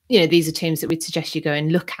these are tombs that we'd suggest you go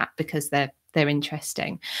and look at because they're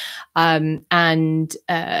interesting. Kathy,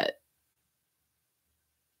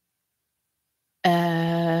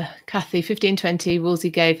 1520, Wolsey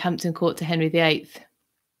gave Hampton Court to Henry VIII.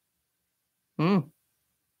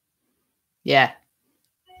 Yeah,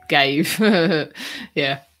 gave.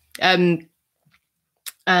 Yeah. So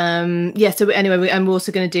anyway, I'm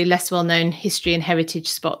also going to do less well-known history and heritage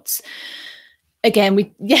spots.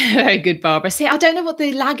 Again, very good, Barbara. See, I don't know what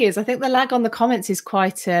the lag is. I think the lag on the comments is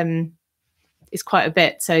quite a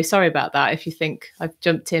bit. So sorry about that if you think I've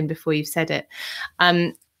jumped in before you've said it.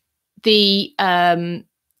 Because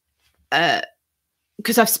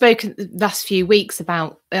I've spoken the last few weeks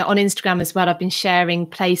about on Instagram as well, I've been sharing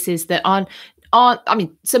places that aren't. I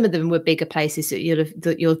mean, some of them were bigger places that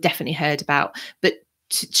you'll definitely heard about, but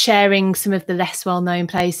sharing some of the less well-known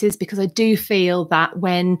places, because I do feel that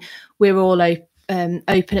when we're all open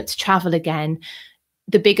up to travel again,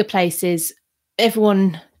 the bigger places,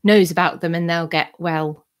 everyone knows about them and they'll get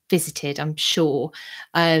well visited, I'm sure.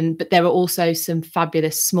 But there are also some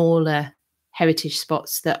fabulous smaller heritage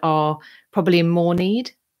spots that are probably in more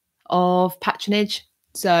need of patronage.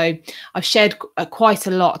 So I've shared quite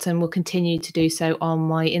a lot and will continue to do so on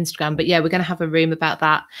my Instagram. But yeah, we're going to have a room about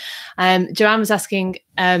that. Joanne was asking,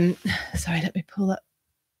 sorry, let me pull that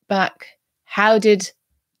back. How did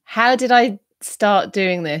I start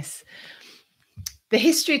doing this? The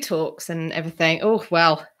history talks and everything. Oh,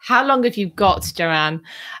 well, how long have you got, Joanne?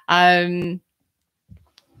 I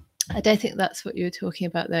don't think that's what you were talking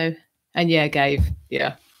about, though. And yeah, gave.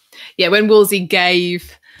 Yeah. When Wolsey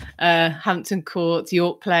gave Hampton Court,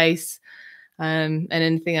 York Place, and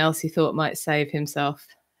anything else he thought might save himself.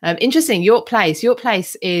 Interesting. York Place. York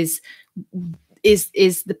Place is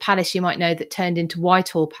the palace, you might know, that turned into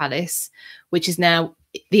Whitehall Palace, which is now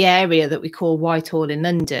the area that we call Whitehall in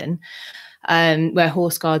London. Where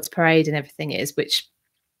Horse Guards Parade and everything is,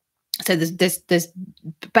 so there's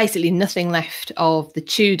basically nothing left of the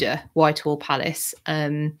Tudor Whitehall Palace,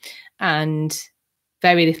 and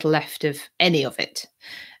very little left of any of it.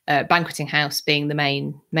 Banqueting House being the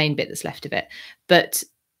main bit that's left of it. But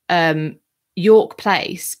York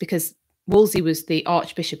Place, because Wolsey was the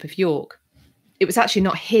Archbishop of York, it was actually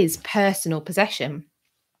not his personal possession.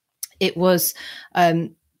 It was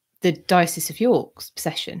the Diocese of York's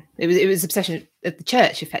possession. It was a possession of the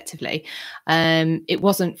church, effectively. It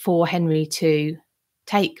wasn't for Henry to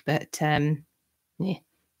take, but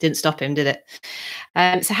didn't stop him, did it?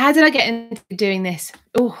 So how did I get into doing this?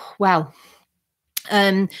 Oh, well,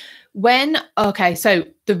 so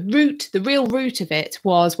the real root of it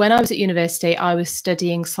was when I was at university, I was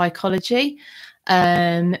studying psychology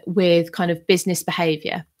with kind of business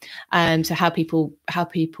behavior. So how people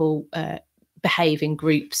behave in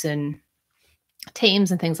groups and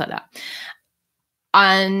teams and things like that.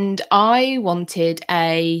 And I wanted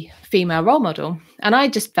a female role model. And I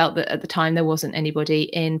just felt that at the time there wasn't anybody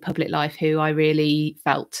in public life who I really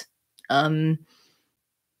felt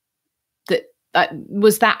that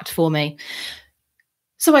was that for me.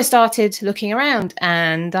 So I started looking around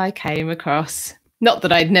and I came across not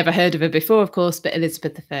that I'd never heard of her before, of course, but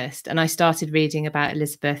Elizabeth I. And I started reading about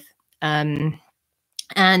Elizabeth. And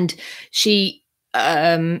she's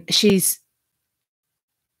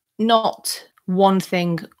not one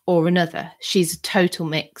thing or another. She's a total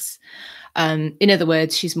mix. In other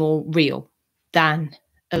words, she's more real than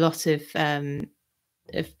a lot of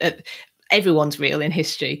everyone's real in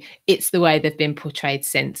history. It's the way they've been portrayed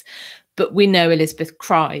since. But we know Elizabeth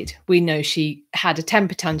cried. We know she had a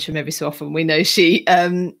temper tantrum every so often. We know she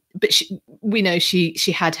had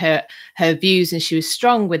her views and she was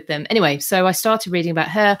strong with them. Anyway, so I started reading about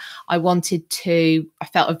her. I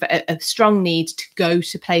felt a strong need to go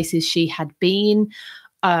to places she had been,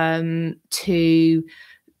 to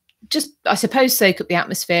just, I suppose, soak up the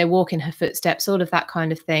atmosphere, walk in her footsteps, all of that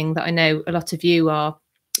kind of thing that I know a lot of you are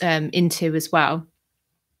into as well.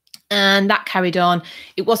 And that carried on.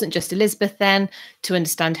 It wasn't just Elizabeth then. To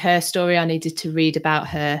understand her story, I needed to read about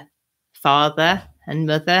her father and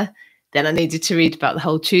mother. Then I needed to read about the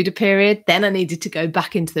whole Tudor period. Then I needed to go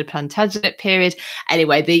back into the Plantagenet period.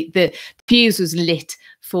 Anyway, the fuse was lit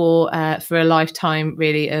for a lifetime,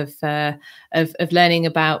 really, of learning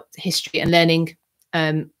about history and learning.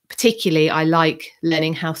 Particularly, I like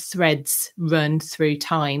learning how threads run through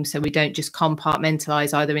time, so we don't just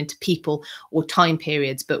compartmentalize either into people or time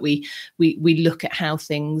periods, but we look at how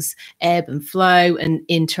things ebb and flow and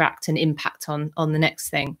interact and impact on the next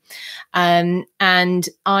thing. And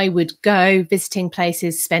I would go visiting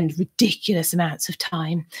places, spend ridiculous amounts of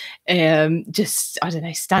time, just, I don't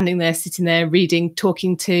know, standing there, sitting there, reading,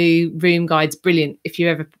 talking to room guides. Brilliant. If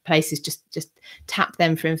you're ever places, just tap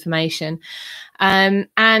them for information.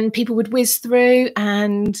 And people would whiz through,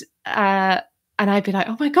 and I'd be like,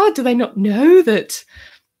 oh my God, do they not know that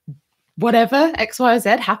whatever X, Y, or Z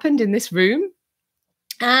happened in this room?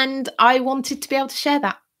 And I wanted to be able to share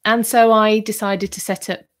that. And so I decided to set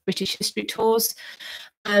up British history tours.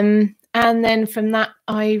 And then from that,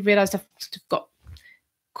 I realised I've got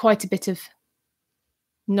quite a bit of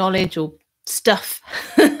knowledge or stuff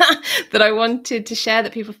that I wanted to share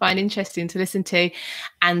that people find interesting to listen to.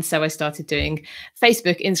 And so I started doing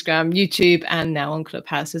Facebook, Instagram, YouTube, and now on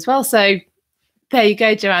Clubhouse as well. So there you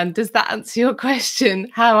go, Joanne. Does that answer your question?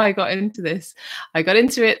 How I got into this? I got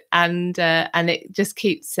into it, and it just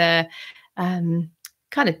keeps kind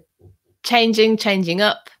of changing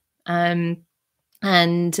up.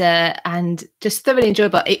 And just thoroughly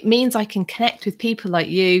enjoyable. It means I can connect with people like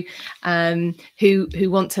you,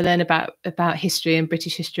 who want to learn about history and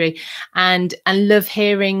British history, and love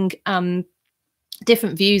hearing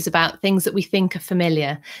different views about things that we think are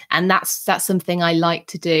familiar. And that's something I like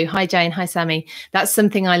to do. Hi Jane, hi Sammy. That's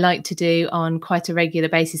something I like to do on quite a regular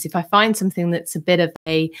basis. If I find something that's a bit of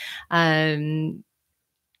a thank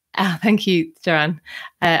you, Joanne.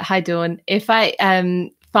 Hi Dawn. If I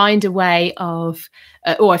find a way of,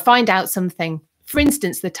 or I find out something, for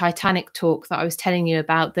instance, the Titanic talk that I was telling you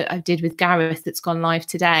about that I did with Gareth that's gone live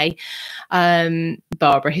today.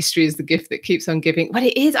 Barbara, history is the gift that keeps on giving. Well,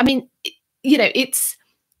 it is. I mean, it's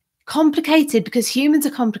complicated because humans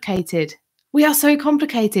are complicated. We are so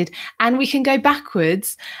complicated, and we can go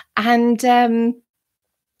backwards, and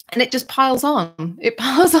it just piles on. It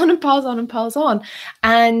piles on and piles on and piles on.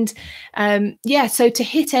 And yeah, so to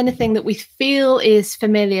hit anything that we feel is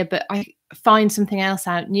familiar, but I find something else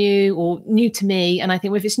out new or new to me. And I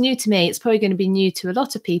think if it's new to me, it's probably going to be new to a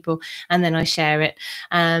lot of people. And then I share it,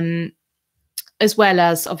 as well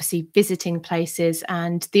as obviously visiting places.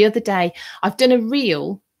 And the other day, I've done a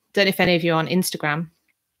reel. Don't know if any of you are on Instagram.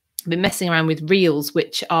 I've been messing around with reels,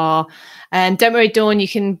 which are, don't worry, Dawn, you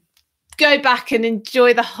can go back and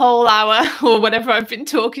enjoy the whole hour or whatever I've been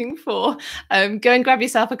talking for. Go and grab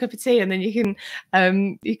yourself a cup of tea, and then you can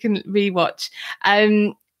rewatch.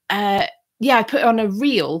 Yeah, I put on a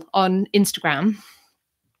reel on Instagram.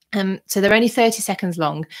 So they're only 30 seconds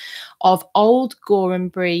long, of old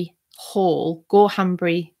Gorhambury Hall. I'm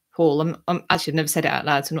actually, I've never said it out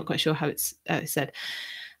loud, so I'm not quite sure how it's said.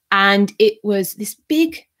 And it was this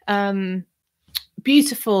big,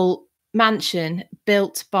 beautiful mansion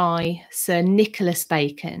built by Sir Nicholas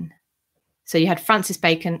Bacon. So you had Francis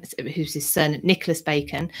Bacon, who's his son, Nicholas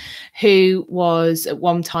Bacon, who was at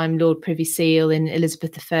one time Lord Privy Seal in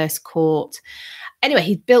Elizabeth I's court. Anyway,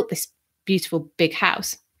 he built this beautiful big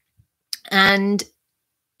house. And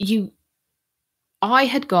I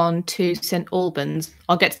had gone to St Albans.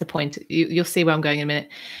 I'll get to the point. You'll see where I'm going in a minute.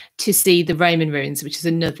 To see the Roman ruins, which is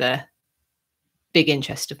another big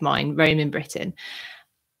interest of mine, Rome in Britain.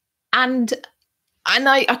 And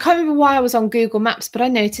I can't remember why I was on Google Maps, but I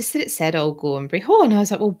noticed that it said Old Gorhambury Hall. And I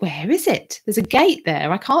was like, well, where is it? There's a gate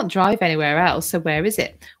there. I can't drive anywhere else. So where is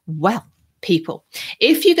it? Well, people.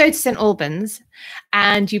 If you go to St Albans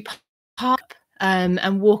and you park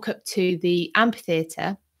and walk up to the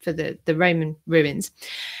amphitheatre for the Roman ruins,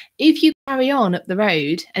 if you carry on up the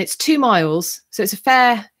road, and it's 2 miles, so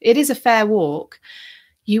it is a fair walk,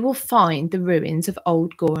 you will find the ruins of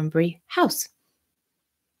Old Gorhambury House.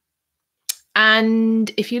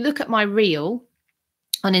 And if you look at my reel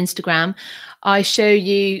on Instagram, I show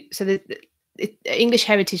you, so the English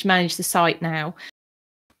Heritage manage the site now,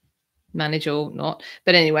 manage or not,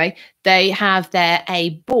 but anyway, they have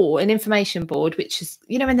an information board, which is,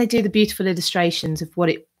 you know, when they do the beautiful illustrations of what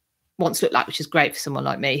it once looked like, which is great for someone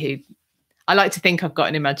like me who, I like to think I've got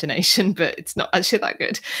an imagination, but it's not actually that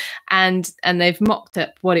good. And they've mocked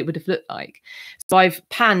up what it would have looked like. So I've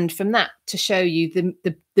panned from that to show you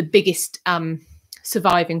the biggest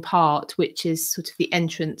surviving part, which is sort of the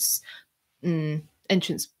entrance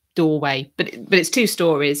doorway. But it's 2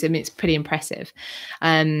 stories. I mean, it's pretty impressive.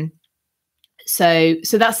 So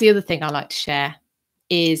that's the other thing I like to share,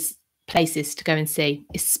 is places to go and see,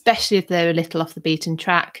 especially if they're a little off the beaten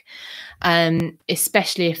track,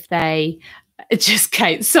 especially if they just,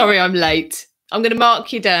 Kate, sorry I'm late, I'm going to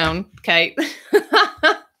mark you down, Kate.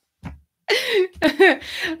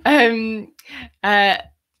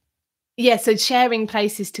 Yeah, so sharing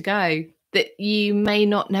places to go that you may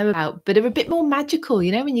not know about but are a bit more magical,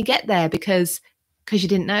 you know, when you get there, because you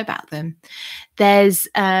didn't know about them. There's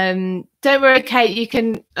don't worry, Kate, you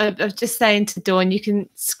can I was just saying to Dawn, you can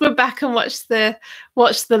scrub back and watch the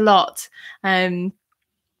lot,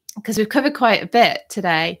 because we've covered quite a bit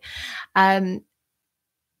today. So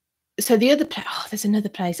the other place, there's another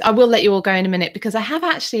place. I will let you all go in a minute, because I have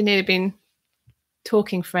actually nearly been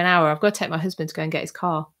talking for an hour. I've got to take my husband to go and get his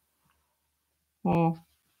car.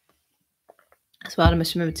 As well, I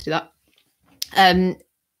must remember to do that.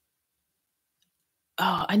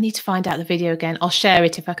 I need to find out the video again. I'll share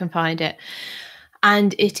it if I can find it.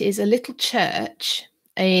 And it is a little church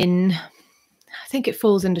in, I think it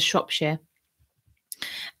falls under Shropshire.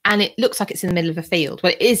 And it looks like it's in the middle of a field.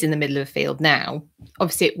 Well, it is in the middle of a field now.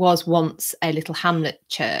 Obviously, it was once a little hamlet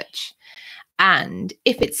church. And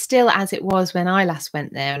if it's still as it was when I last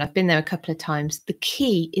went there, and I've been there a couple of times, the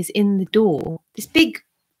key is in the door. This big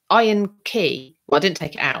iron key. Well, I didn't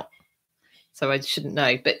take it out, so I shouldn't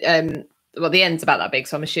know. But well, the end's about that big,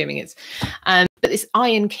 so I'm assuming it's. But this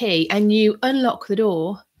iron key, and you unlock the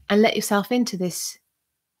door and let yourself into this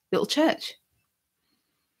little church.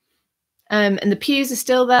 And the pews are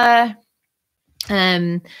still there,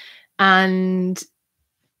 and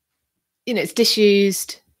you know, it's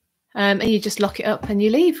disused, and you just lock it up and you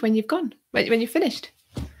leave when you've gone, when you've finished.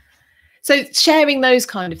 So sharing those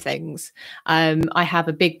kind of things, I have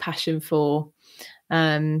a big passion for,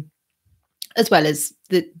 as well as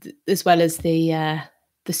the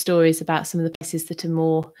stories about some of the places that are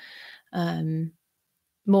more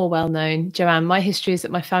well known. Joanne, my history is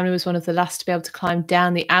that my family was one of the last to be able to climb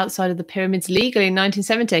down the outside of the pyramids legally in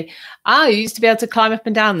 1970. I used to be able to climb up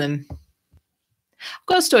and down them. I've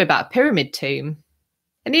got a story about a pyramid tomb.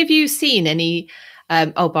 Any of you seen any?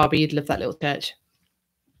 Oh, Barbara, you'd love that little church.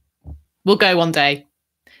 We'll go one day.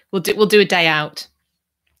 We'll do a day out,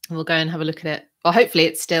 and we'll go and have a look at it. Well, hopefully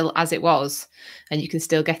it's still as it was, and you can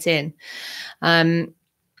still get in,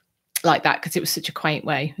 like that, because it was such a quaint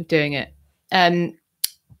way of doing it.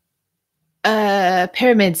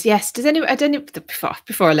 Pyramids, yes. Does anyone? I don't know.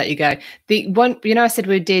 Before I let you go, the one, you know, I said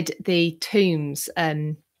we did the tombs.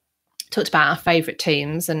 Talked about our favourite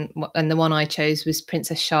tombs, and the one I chose was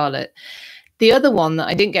Princess Charlotte. The other one that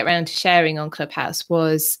I didn't get around to sharing on Clubhouse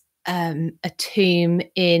was a tomb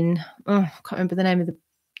in, I can't remember the name of the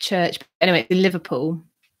church, but anyway, in Liverpool.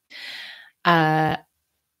 In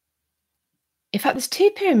fact, there's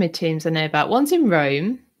 2 pyramid tombs I know about. One's in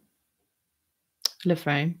Rome. I love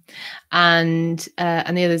Rome, and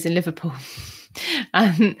the other's in Liverpool.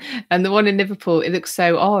 and the one in Liverpool, it looks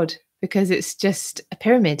so odd because it's just a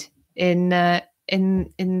pyramid in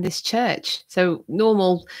this church. So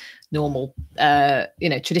normal, you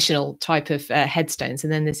know, traditional type of headstones,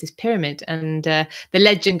 and then there's this pyramid. And the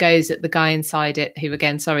legend goes that the guy inside it, who,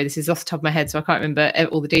 again, sorry, this is off the top of my head, so I can't remember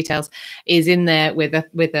all the details, is in there with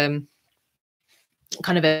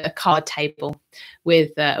kind of a card table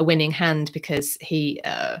with a winning hand, because he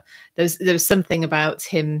there was something about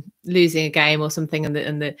him losing a game or something,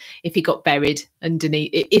 and if he got buried underneath,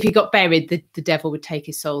 if he got buried, the devil would take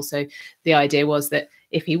his soul. So the idea was that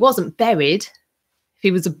if he wasn't buried, if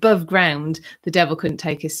he was above ground, the devil couldn't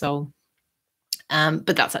take his soul.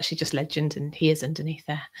 But that's actually just legend, and he is underneath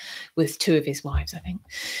there with 2 of his wives, I think.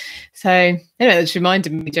 So anyway, that just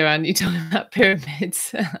reminded me, Joanne, you talking about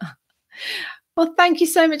pyramids. Well, thank you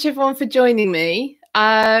so much, everyone, for joining me.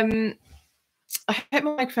 I hope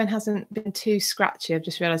my microphone hasn't been too scratchy. I've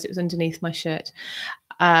just realised it was underneath my shirt.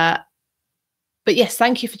 But yes,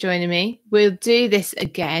 thank you for joining me. We'll do this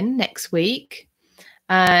again next week.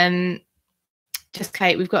 Just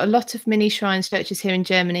Kate, we've got a lot of mini shrines churches here in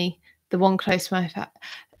Germany. The one close to my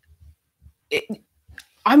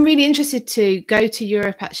I'm really interested to go to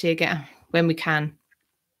Europe actually again when we can.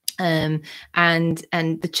 And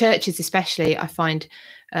the churches especially I find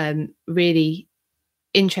really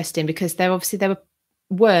interesting, because they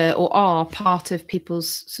were or are part of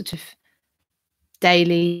people's sort of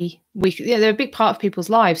daily week. Yeah, they're a big part of people's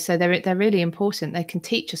lives, so they're really important. They can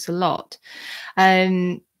teach us a lot.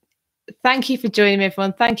 Thank you for joining me,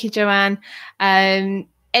 everyone. Thank you, Joanne.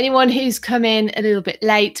 Anyone who's come in a little bit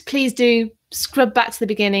late, please do scrub back to the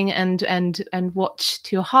beginning and watch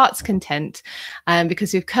to your heart's content,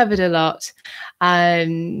 because we've covered a lot.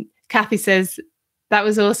 Kathy says, that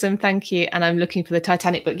was awesome, thank you. And I'm looking for the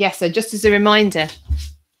Titanic book. Yes, so just as a reminder,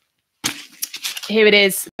 here it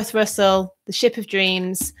is, Ruth Russell, The Ship of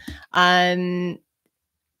Dreams.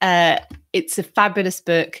 It's a fabulous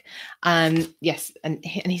book. Yes, and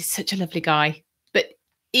he's such a lovely guy. But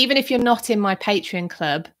even if you're not in my Patreon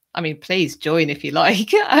club, I mean, please join if you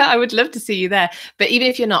like. I would love to see you there. But even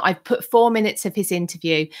if you're not, I've put 4 minutes of his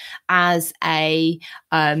interview as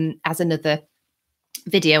another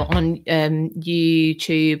video on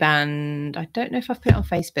YouTube, and I don't know if I've put it on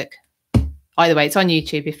Facebook. Either way, it's on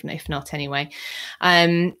YouTube, if not anyway.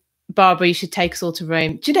 Barbara, you should take us all to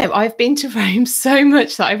Rome. Do you know, I've been to Rome so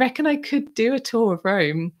much that I reckon I could do a tour of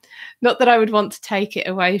Rome. Not that I would want to take it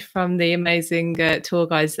away from the amazing tour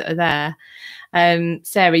guides that are there.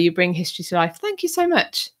 Sarah, you bring history to life. Thank you so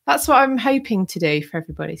much. That's what I'm hoping to do for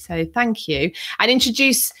everybody. So thank you. And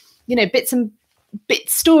introduce, you know, bits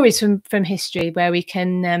stories from history where we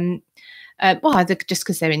can, well, just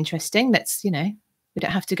because they're interesting. Let's, you know, we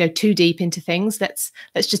don't have to go too deep into things. Let's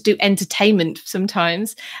just do entertainment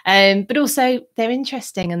sometimes. But also they're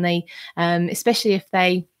interesting, and they, especially if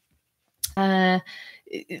they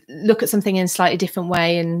look at something in a slightly different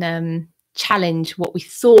way and challenge what we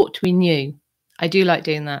thought we knew. I do like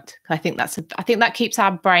doing that. I think that keeps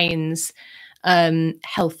our brains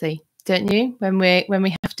healthy, don't you? When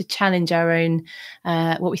we have to challenge our own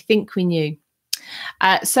what we think we knew.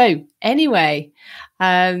 So anyway,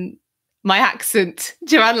 my accent.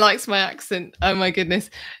 Joanne likes my accent. Oh my goodness.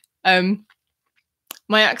 My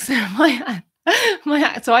accent.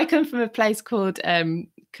 So I come from a place called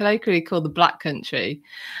colloquially called the Black Country.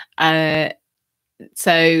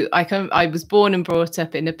 So I was born and brought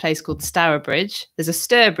up in a place called Stourbridge. There's a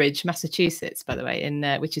Sturbridge, Massachusetts, by the way, in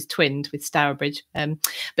which is twinned with Stourbridge.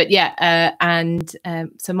 But yeah,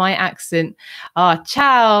 so my accent. Oh,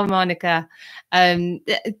 ciao, Monica.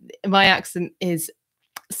 My accent is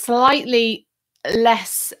slightly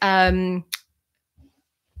less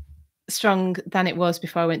strong than it was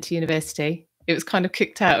before I went to university. It was kind of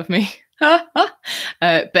kicked out of me.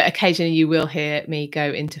 But occasionally you will hear me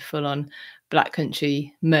go into full-on Black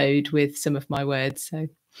Country mode with some of my words. So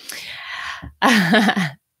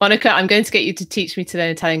Monica, I'm going to get you to teach me to learn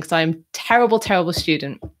Italian, because I am a terrible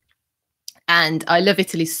student, and I love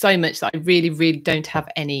Italy so much that I really don't have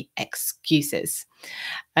any excuses.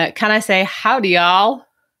 Can I say howdy y'all?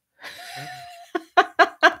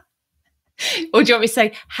 Or do you want me to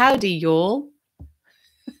say howdy y'all?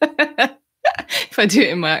 If I do it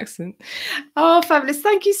in my accent. Oh, fabulous.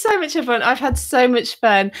 Thank you so much, everyone. I've had so much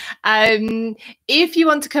fun. If you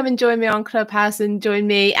want to come and join me on Clubhouse and join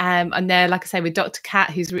me, I'm there, like I say, with Dr. Kat,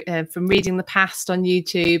 who's from Reading the Past on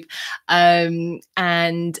YouTube,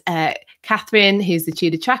 and Catherine, who's the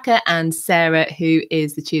Tudor Tracker, and Sarah, who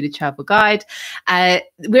is the Tudor Travel Guide.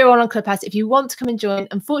 We're all on Clubhouse. If you want to come and join,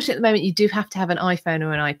 unfortunately, at the moment, you do have to have an iPhone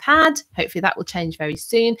or an iPad. Hopefully that will change very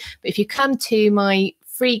soon. But if you come to my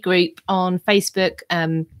free group on Facebook,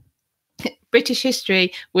 British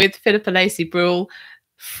History with Philippa Lacey Brewell,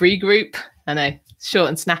 free group, I know, short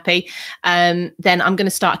and snappy, then I'm going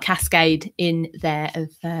to start a cascade in there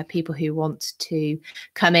of people who want to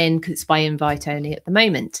come in, because it's by invite only at the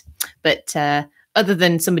moment. But other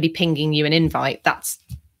than somebody pinging you an invite, that's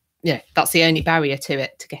the only barrier to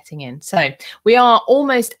it, to getting in. So we are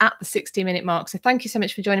almost at the 60-minute mark. So thank you so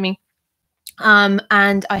much for joining me.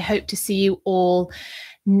 And I hope to see you all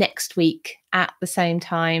next week at the same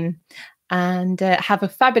time, and have a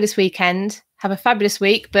fabulous weekend, have a fabulous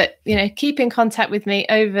week. But keep in contact with me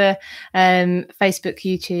over Facebook,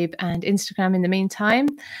 YouTube and Instagram in the meantime.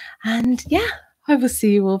 And yeah, I will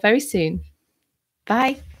see you all very soon.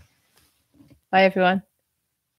 Bye everyone.